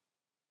help,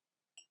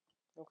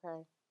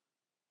 okay?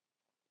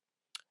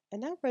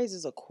 And that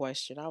raises a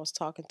question. I was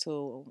talking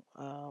to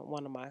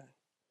one of my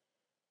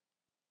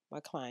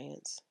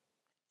clients,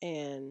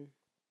 and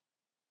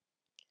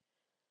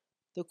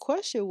the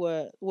question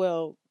was,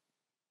 well,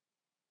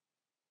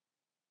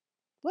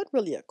 what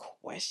really a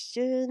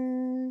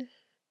question?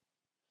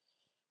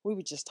 We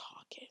were just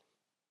talking.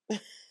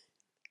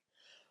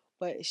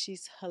 But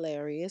she's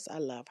hilarious. I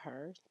love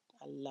her.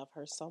 I love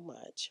her so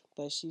much.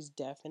 But she's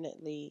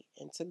definitely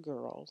into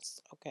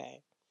girls.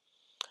 Okay.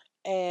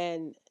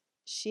 And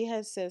she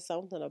has said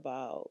something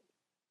about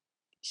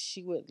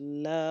she would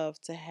love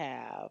to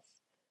have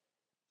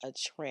a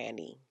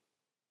tranny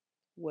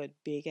with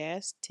big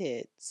ass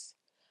tits,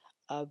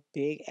 a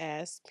big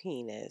ass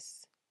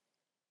penis,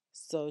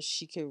 so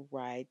she could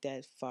ride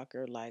that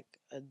fucker like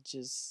a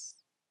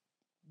just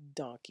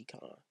Donkey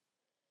Kong.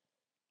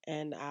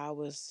 And I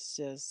was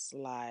just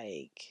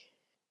like,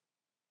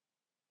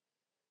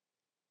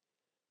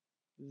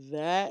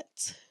 that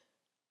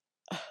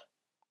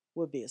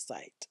would be a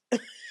sight.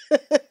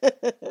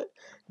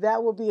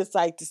 That would be a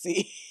sight to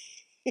see.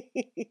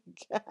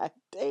 God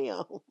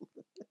damn.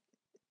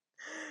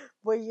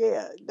 But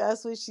yeah,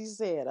 that's what she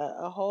said.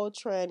 A whole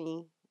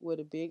tranny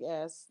with a big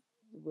ass,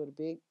 with a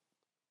big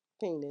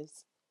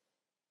penis,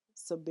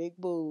 some big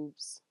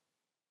boobs,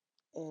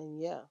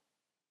 and yeah,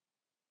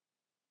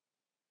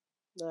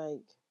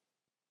 like,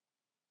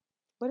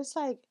 but it's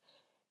like,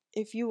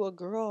 if you a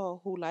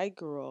girl who like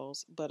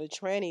girls, but a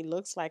tranny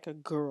looks like a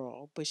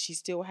girl, but she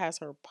still has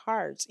her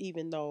parts,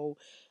 even though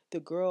the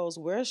girls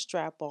wear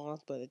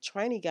strap-ons, but a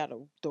tranny got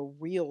the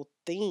real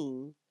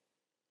thing,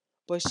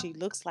 but she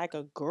looks like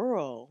a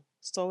girl.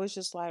 So it's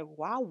just like,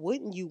 why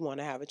wouldn't you want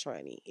to have a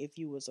tranny if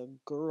you was a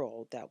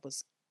girl that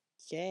was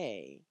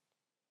gay?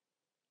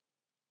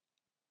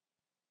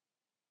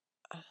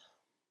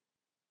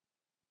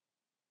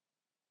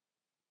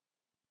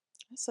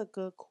 That's a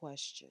good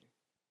question.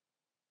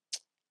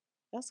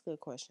 That's a good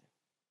question.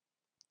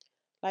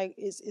 Like,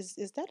 is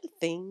that a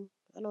thing?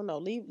 I don't know.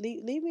 Leave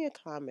me a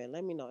comment.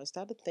 Let me know. Is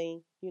that a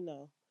thing?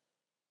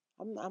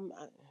 I'm I'm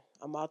I-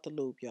 I'm out the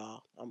loop,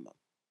 y'all. I'm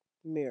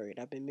married.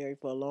 I've been married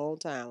for a long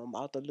time. I'm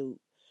out the loop.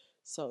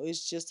 So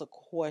it's just a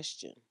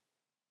question.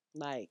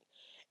 Like,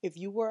 if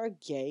you were a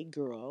gay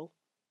girl,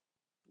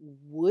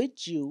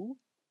 would you?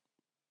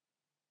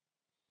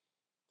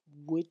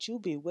 would you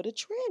be with a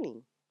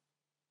tranny?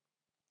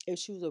 If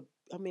she was a,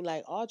 I mean,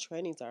 like all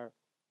trannies are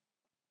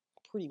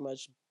pretty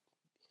much,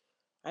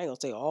 I ain't gonna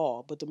say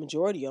all, but the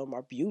majority of them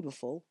are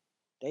beautiful.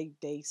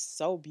 They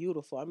so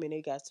beautiful. I mean,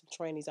 they got some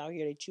trannies out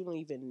here that you don't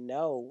even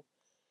know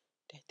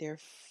that they're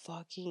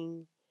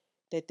fucking,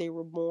 that they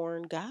were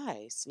born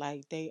guys.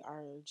 Like they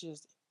are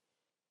just,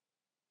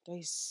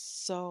 they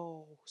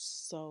so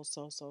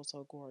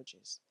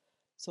gorgeous.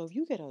 So if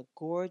you get a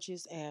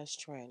gorgeous ass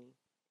tranny,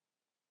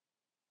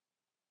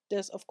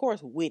 that's of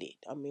course witted.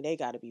 I mean, they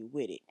got to be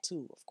witted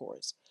too, of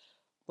course.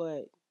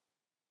 But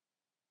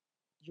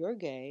you're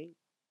gay,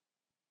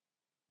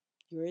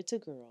 you're into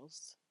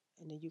girls,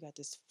 and then you got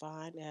this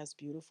fine ass,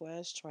 beautiful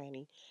ass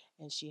tranny,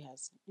 and she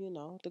has,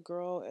 the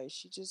girl,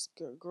 she just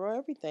girl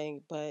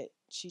everything, but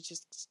she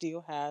just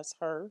still has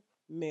her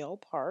male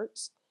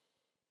parts,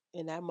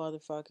 and that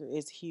motherfucker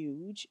is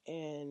huge.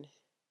 And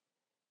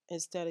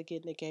instead of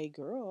getting a gay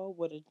girl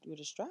with a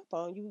strap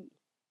on, you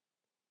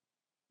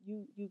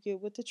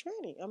get with the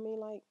tranny. I mean,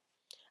 like,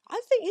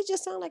 I think it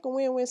just sounds like a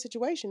win-win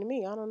situation to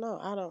me. I don't know.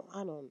 I don't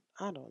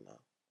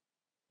know.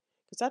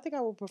 Because I think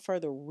I would prefer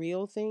the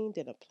real thing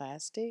than a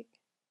plastic.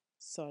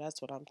 So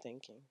that's what I'm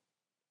thinking.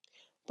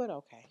 But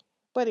okay.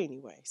 But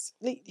anyways,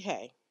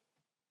 hey,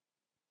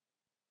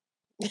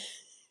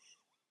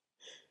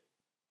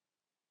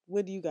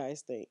 what do you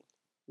guys think?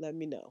 Let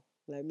me know.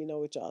 Let me know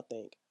what y'all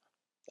think.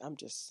 I'm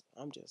just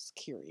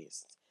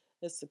curious.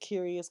 It's a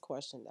curious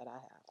question that I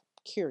have.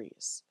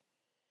 Curious.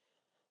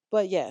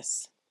 But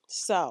yes.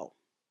 So,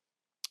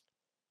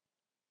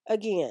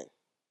 again,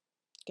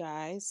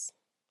 guys,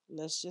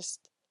 let's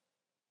just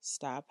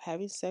stop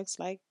having sex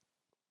like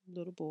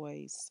little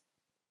boys.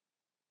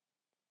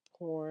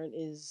 Porn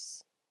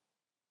is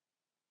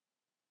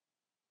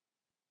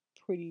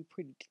pretty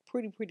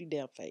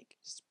damn fake.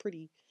 It's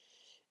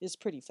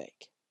pretty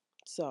fake.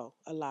 So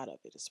a lot of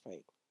it is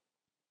fake.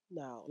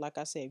 Now, like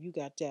I said, if you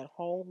got that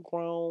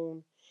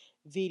homegrown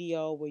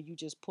video where you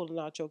just pulling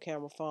out your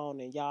camera phone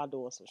and y'all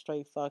doing some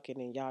straight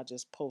fucking and y'all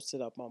just post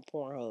it up on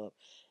Pornhub,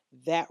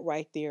 that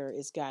right there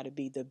is got to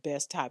be the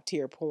best top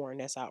tier porn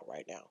that's out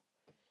right now.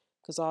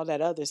 Cause all that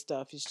other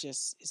stuff is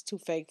just, it's too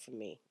fake for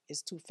me.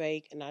 It's too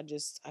fake, and I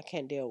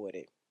can't deal with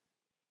it.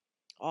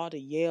 All the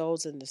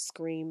yells and the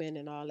screaming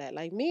and all that.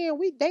 Like, man,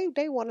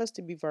 they want us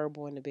to be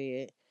verbal in the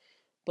bed,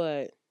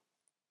 but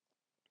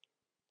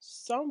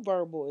some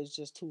verbal is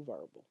just too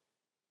verbal.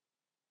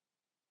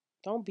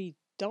 Don't be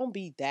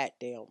that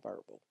damn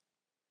verbal.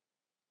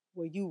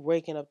 Where you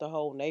raking up the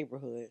whole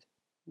neighborhood.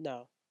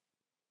 No.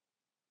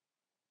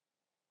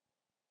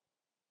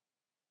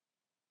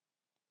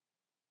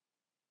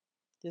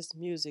 This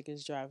music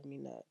is driving me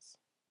nuts.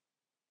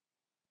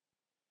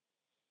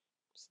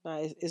 It's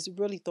not it's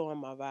really throwing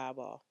my vibe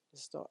off.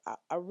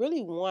 I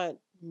really want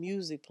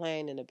music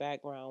playing in the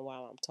background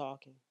while I'm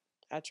talking.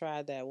 I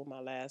tried that with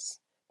my last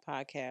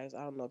podcast.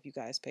 I don't know if you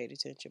guys paid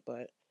attention,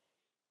 but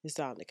it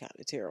sounded kind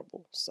of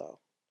terrible. So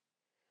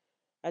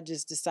I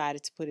just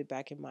decided to put it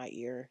back in my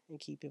ear and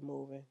keep it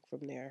moving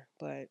from there.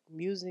 But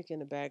music in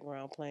the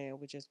background playing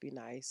would just be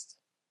nice.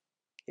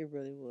 It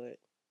really would.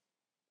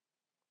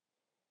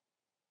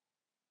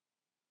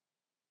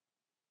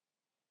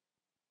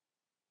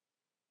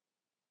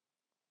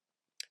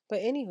 But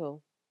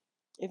anywho,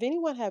 if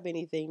anyone have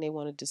anything they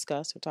want to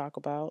discuss or talk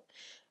about,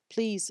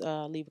 please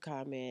leave a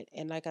comment.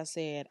 And like I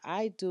said,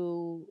 I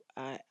do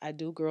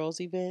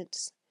girls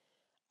events.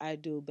 I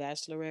do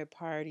bachelorette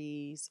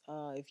parties.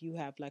 If you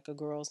have like a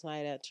girls'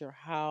 night at your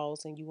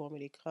house and you want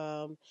me to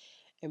come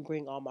and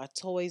bring all my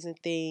toys and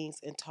things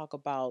and talk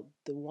about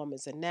the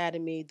woman's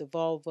anatomy, the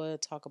vulva,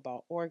 talk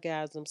about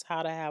orgasms,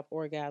 how to have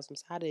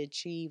orgasms, how to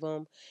achieve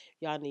them.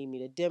 Y'all need me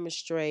to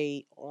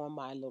demonstrate on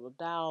my little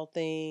doll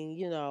thing,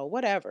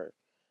 whatever.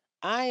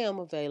 I am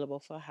available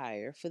for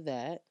hire for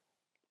that.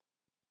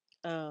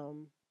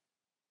 Um,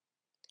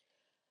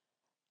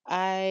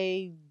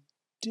 I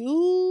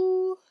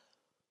do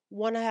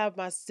want to have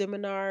my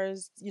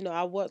seminars.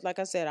 Like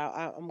I said,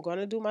 I'm going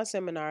to do my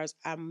seminars.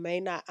 I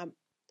may not.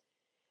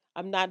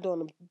 I'm not doing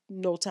them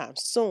no time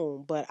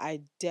soon, but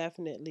I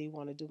definitely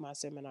want to do my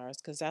seminars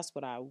because that's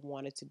what I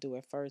wanted to do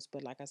at first.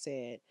 But like I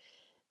said,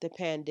 the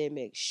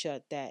pandemic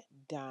shut that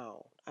down.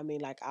 I mean,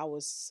 like I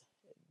was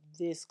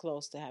this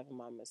close to having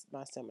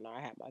my seminar. I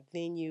had my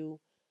venue.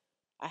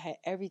 I had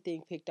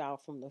everything picked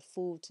out from the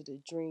food to the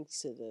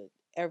drinks to the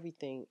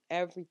everything.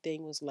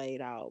 Everything was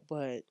laid out.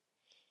 But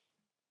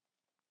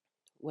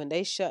when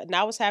they shut, and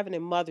I was having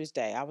it Mother's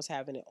Day. I was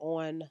having it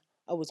on.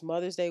 It was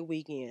Mother's Day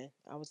weekend.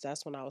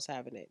 That's when I was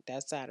having it.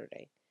 That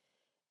Saturday.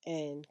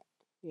 And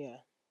yeah,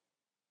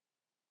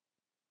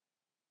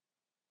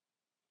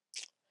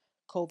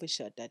 COVID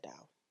shut that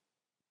down.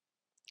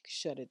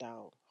 Shut it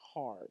down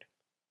hard.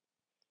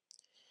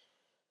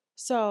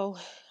 So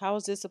I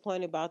was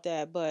disappointed about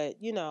that, but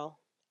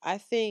I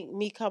think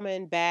me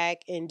coming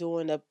back and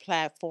doing a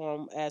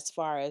platform as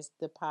far as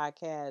the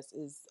podcast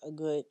is a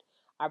good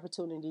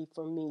opportunity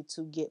for me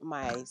to get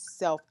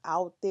myself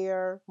out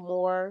there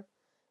more,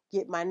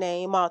 get my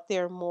name out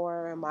there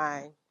more, and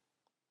my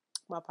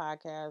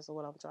podcast or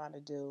what I'm trying to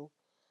do.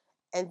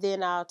 And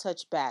then I'll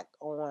touch back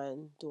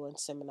on doing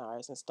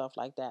seminars and stuff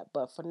like that.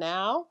 But for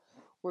now,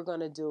 we're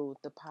going to do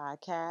the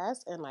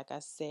podcast. And like I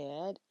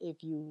said,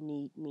 if you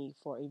need me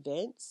for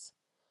events,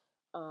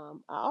 I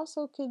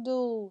also could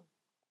do,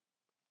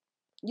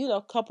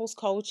 couples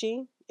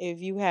coaching.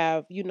 If you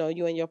have, you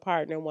and your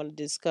partner want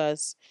to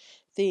discuss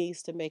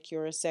things to make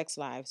your sex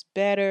lives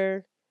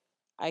better,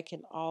 I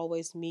can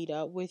always meet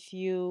up with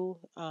you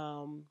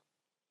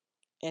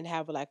and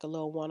have like a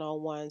little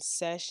one-on-one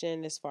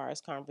session as far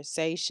as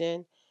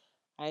conversation.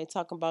 I ain't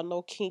talking about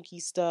no kinky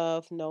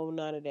stuff, no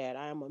none of that.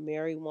 I am a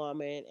married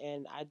woman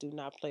and I do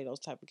not play those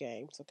type of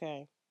games,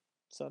 okay?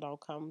 So don't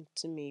come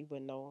to me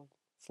with no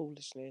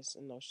foolishness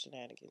and no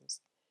shenanigans.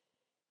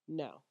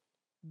 No.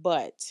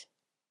 But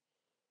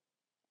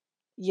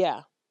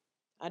yeah,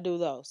 I do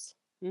those.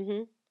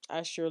 Mhm.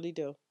 I surely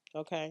do.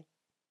 Okay?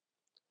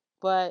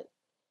 But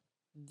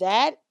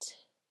that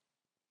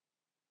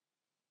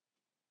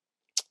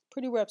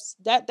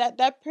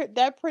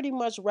that pretty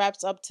much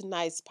wraps up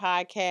tonight's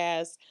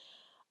podcast.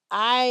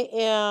 I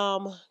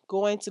am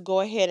going to go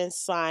ahead and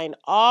sign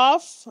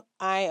off.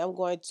 I am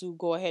going to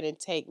go ahead and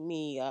take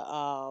me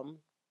a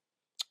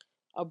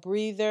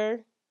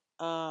breather.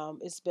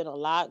 It's been a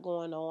lot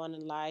going on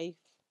in life,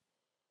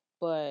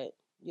 but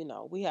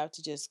we have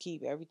to just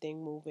keep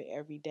everything moving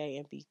every day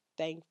and be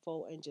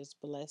thankful and just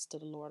blessed to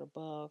the Lord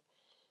above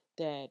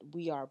that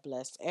we are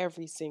blessed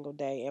every single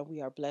day and we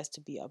are blessed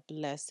to be a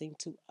blessing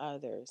to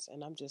others.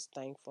 And I'm just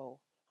thankful.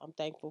 I'm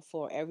thankful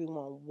for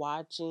everyone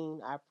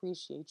watching. I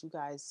appreciate you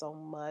guys so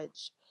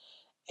much.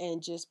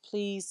 And just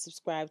please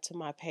subscribe to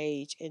my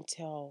page and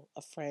tell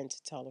a friend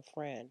to tell a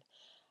friend.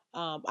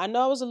 I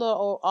know I was a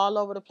little all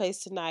over the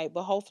place tonight,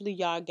 but hopefully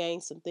y'all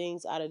gained some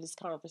things out of this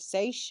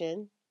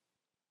conversation.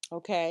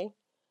 Okay?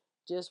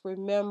 Just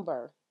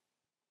remember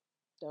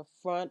the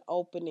front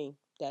opening,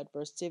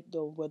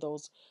 where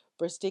those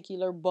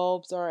vestibular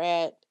bulbs are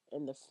at,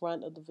 in the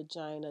front of the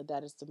vagina.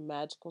 That is the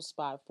magical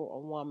spot for a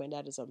woman.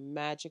 That is a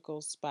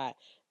magical spot.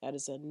 That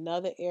is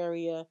another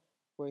area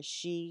where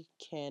she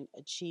can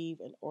achieve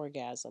an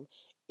orgasm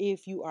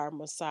if you are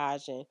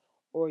massaging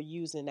or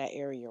using that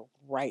area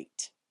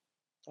right.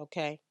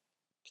 Okay?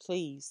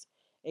 Please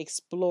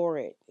explore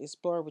it.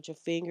 Explore it with your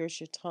fingers,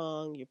 your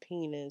tongue, your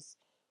penis.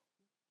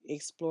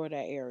 Explore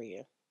that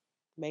area.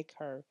 Make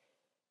her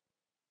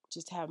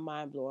just have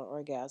mind blowing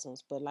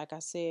orgasms. But like I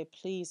said,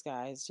 please,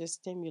 guys, just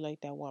stimulate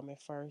that woman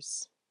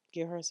first.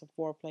 Give her some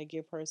foreplay.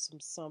 Give her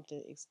some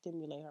something.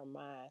 Stimulate her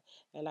mind.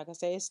 And like I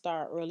said, it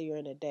start earlier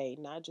in the day,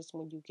 not just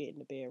when you get in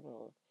the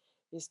bedroom.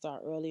 It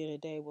start earlier in the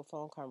day with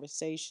phone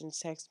conversations,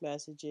 text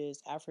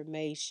messages,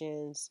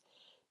 affirmations,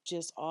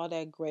 just all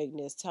that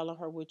greatness. Telling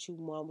her what you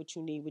want, what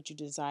you need, what you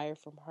desire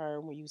from her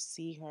when you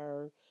see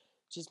her.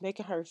 Just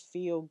making her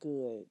feel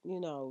good.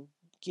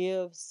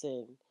 Gifts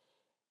and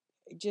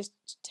just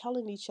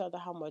telling each other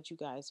how much you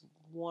guys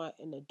want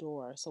and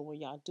adore. So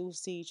when y'all do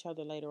see each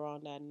other later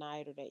on that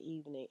night or that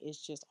evening,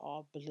 it's just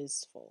all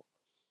blissful.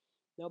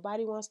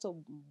 Nobody wants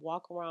to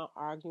walk around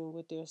arguing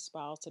with their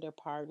spouse or their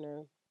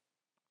partner,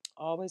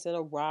 always in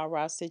a rah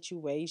rah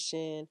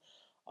situation,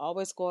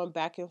 always going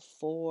back and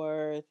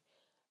forth.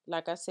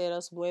 Like I said,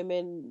 us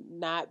women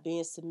not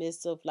being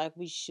submissive like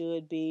we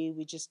should be.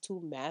 We just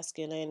too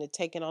masculine and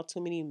taking on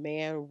too many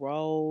man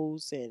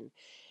roles, and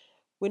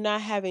we're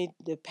not having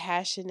the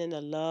passion and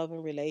the love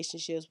and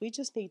relationships. We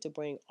just need to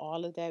bring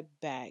all of that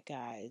back,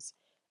 guys.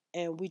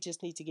 And we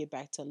just need to get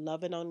back to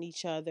loving on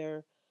each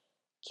other,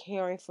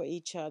 caring for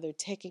each other,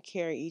 taking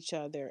care of each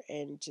other,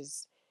 and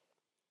just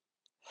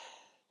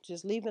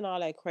leaving all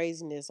that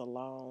craziness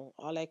alone.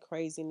 All that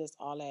craziness,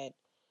 all that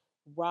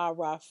rah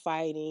rah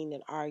fighting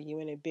and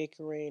arguing and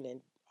bickering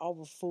and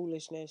over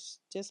foolishness.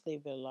 Just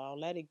leave it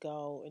alone. Let it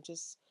go and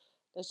just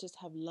let's just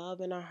have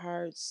love in our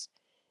hearts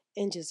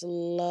and just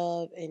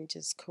love and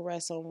just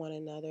caress on one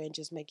another and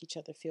just make each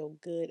other feel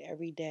good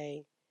every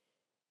day.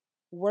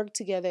 Work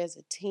together as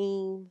a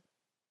team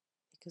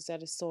because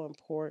that is so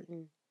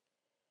important.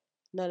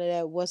 None of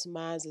that what's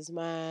mine is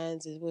mine,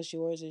 and what's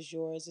yours is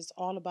yours. It's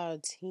all about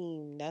a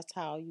team. That's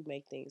how you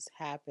make things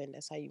happen.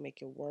 That's how you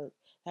make it work.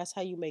 That's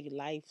how you make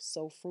life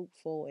so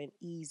fruitful and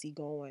easy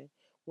going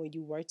when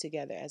you work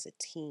together as a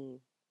team.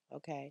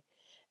 Okay?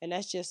 And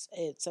that's just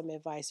some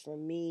advice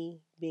from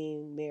me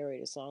being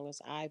married as long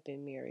as I've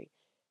been married.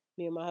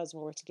 Me and my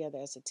husband work together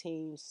as a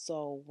team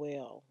so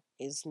well.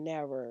 It's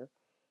never,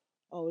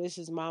 oh, this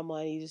is my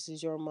money, this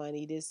is your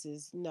money, this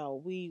is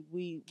no. We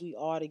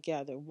all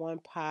together, one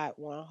pot,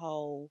 one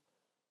whole.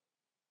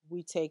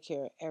 We take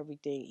care of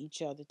everything,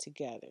 each other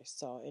together.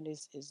 So, and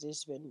it's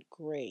just been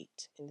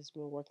great, and it's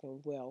been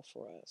working well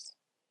for us.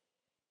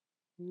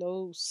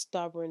 No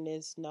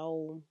stubbornness,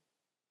 no.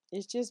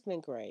 It's just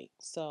been great.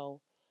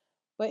 So,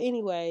 but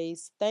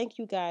anyways, thank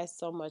you guys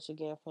so much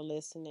again for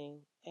listening.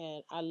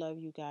 And I love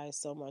you guys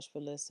so much for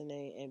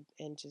listening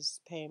and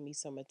just paying me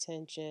some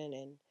attention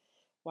and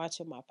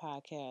watching my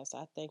podcast.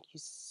 I thank you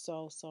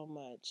so, so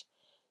much.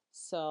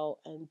 So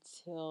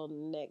until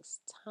next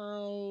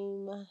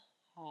time,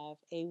 have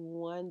a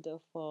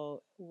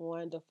wonderful,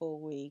 wonderful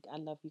week. I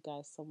love you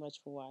guys so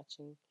much for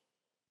watching.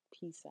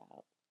 Peace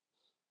out.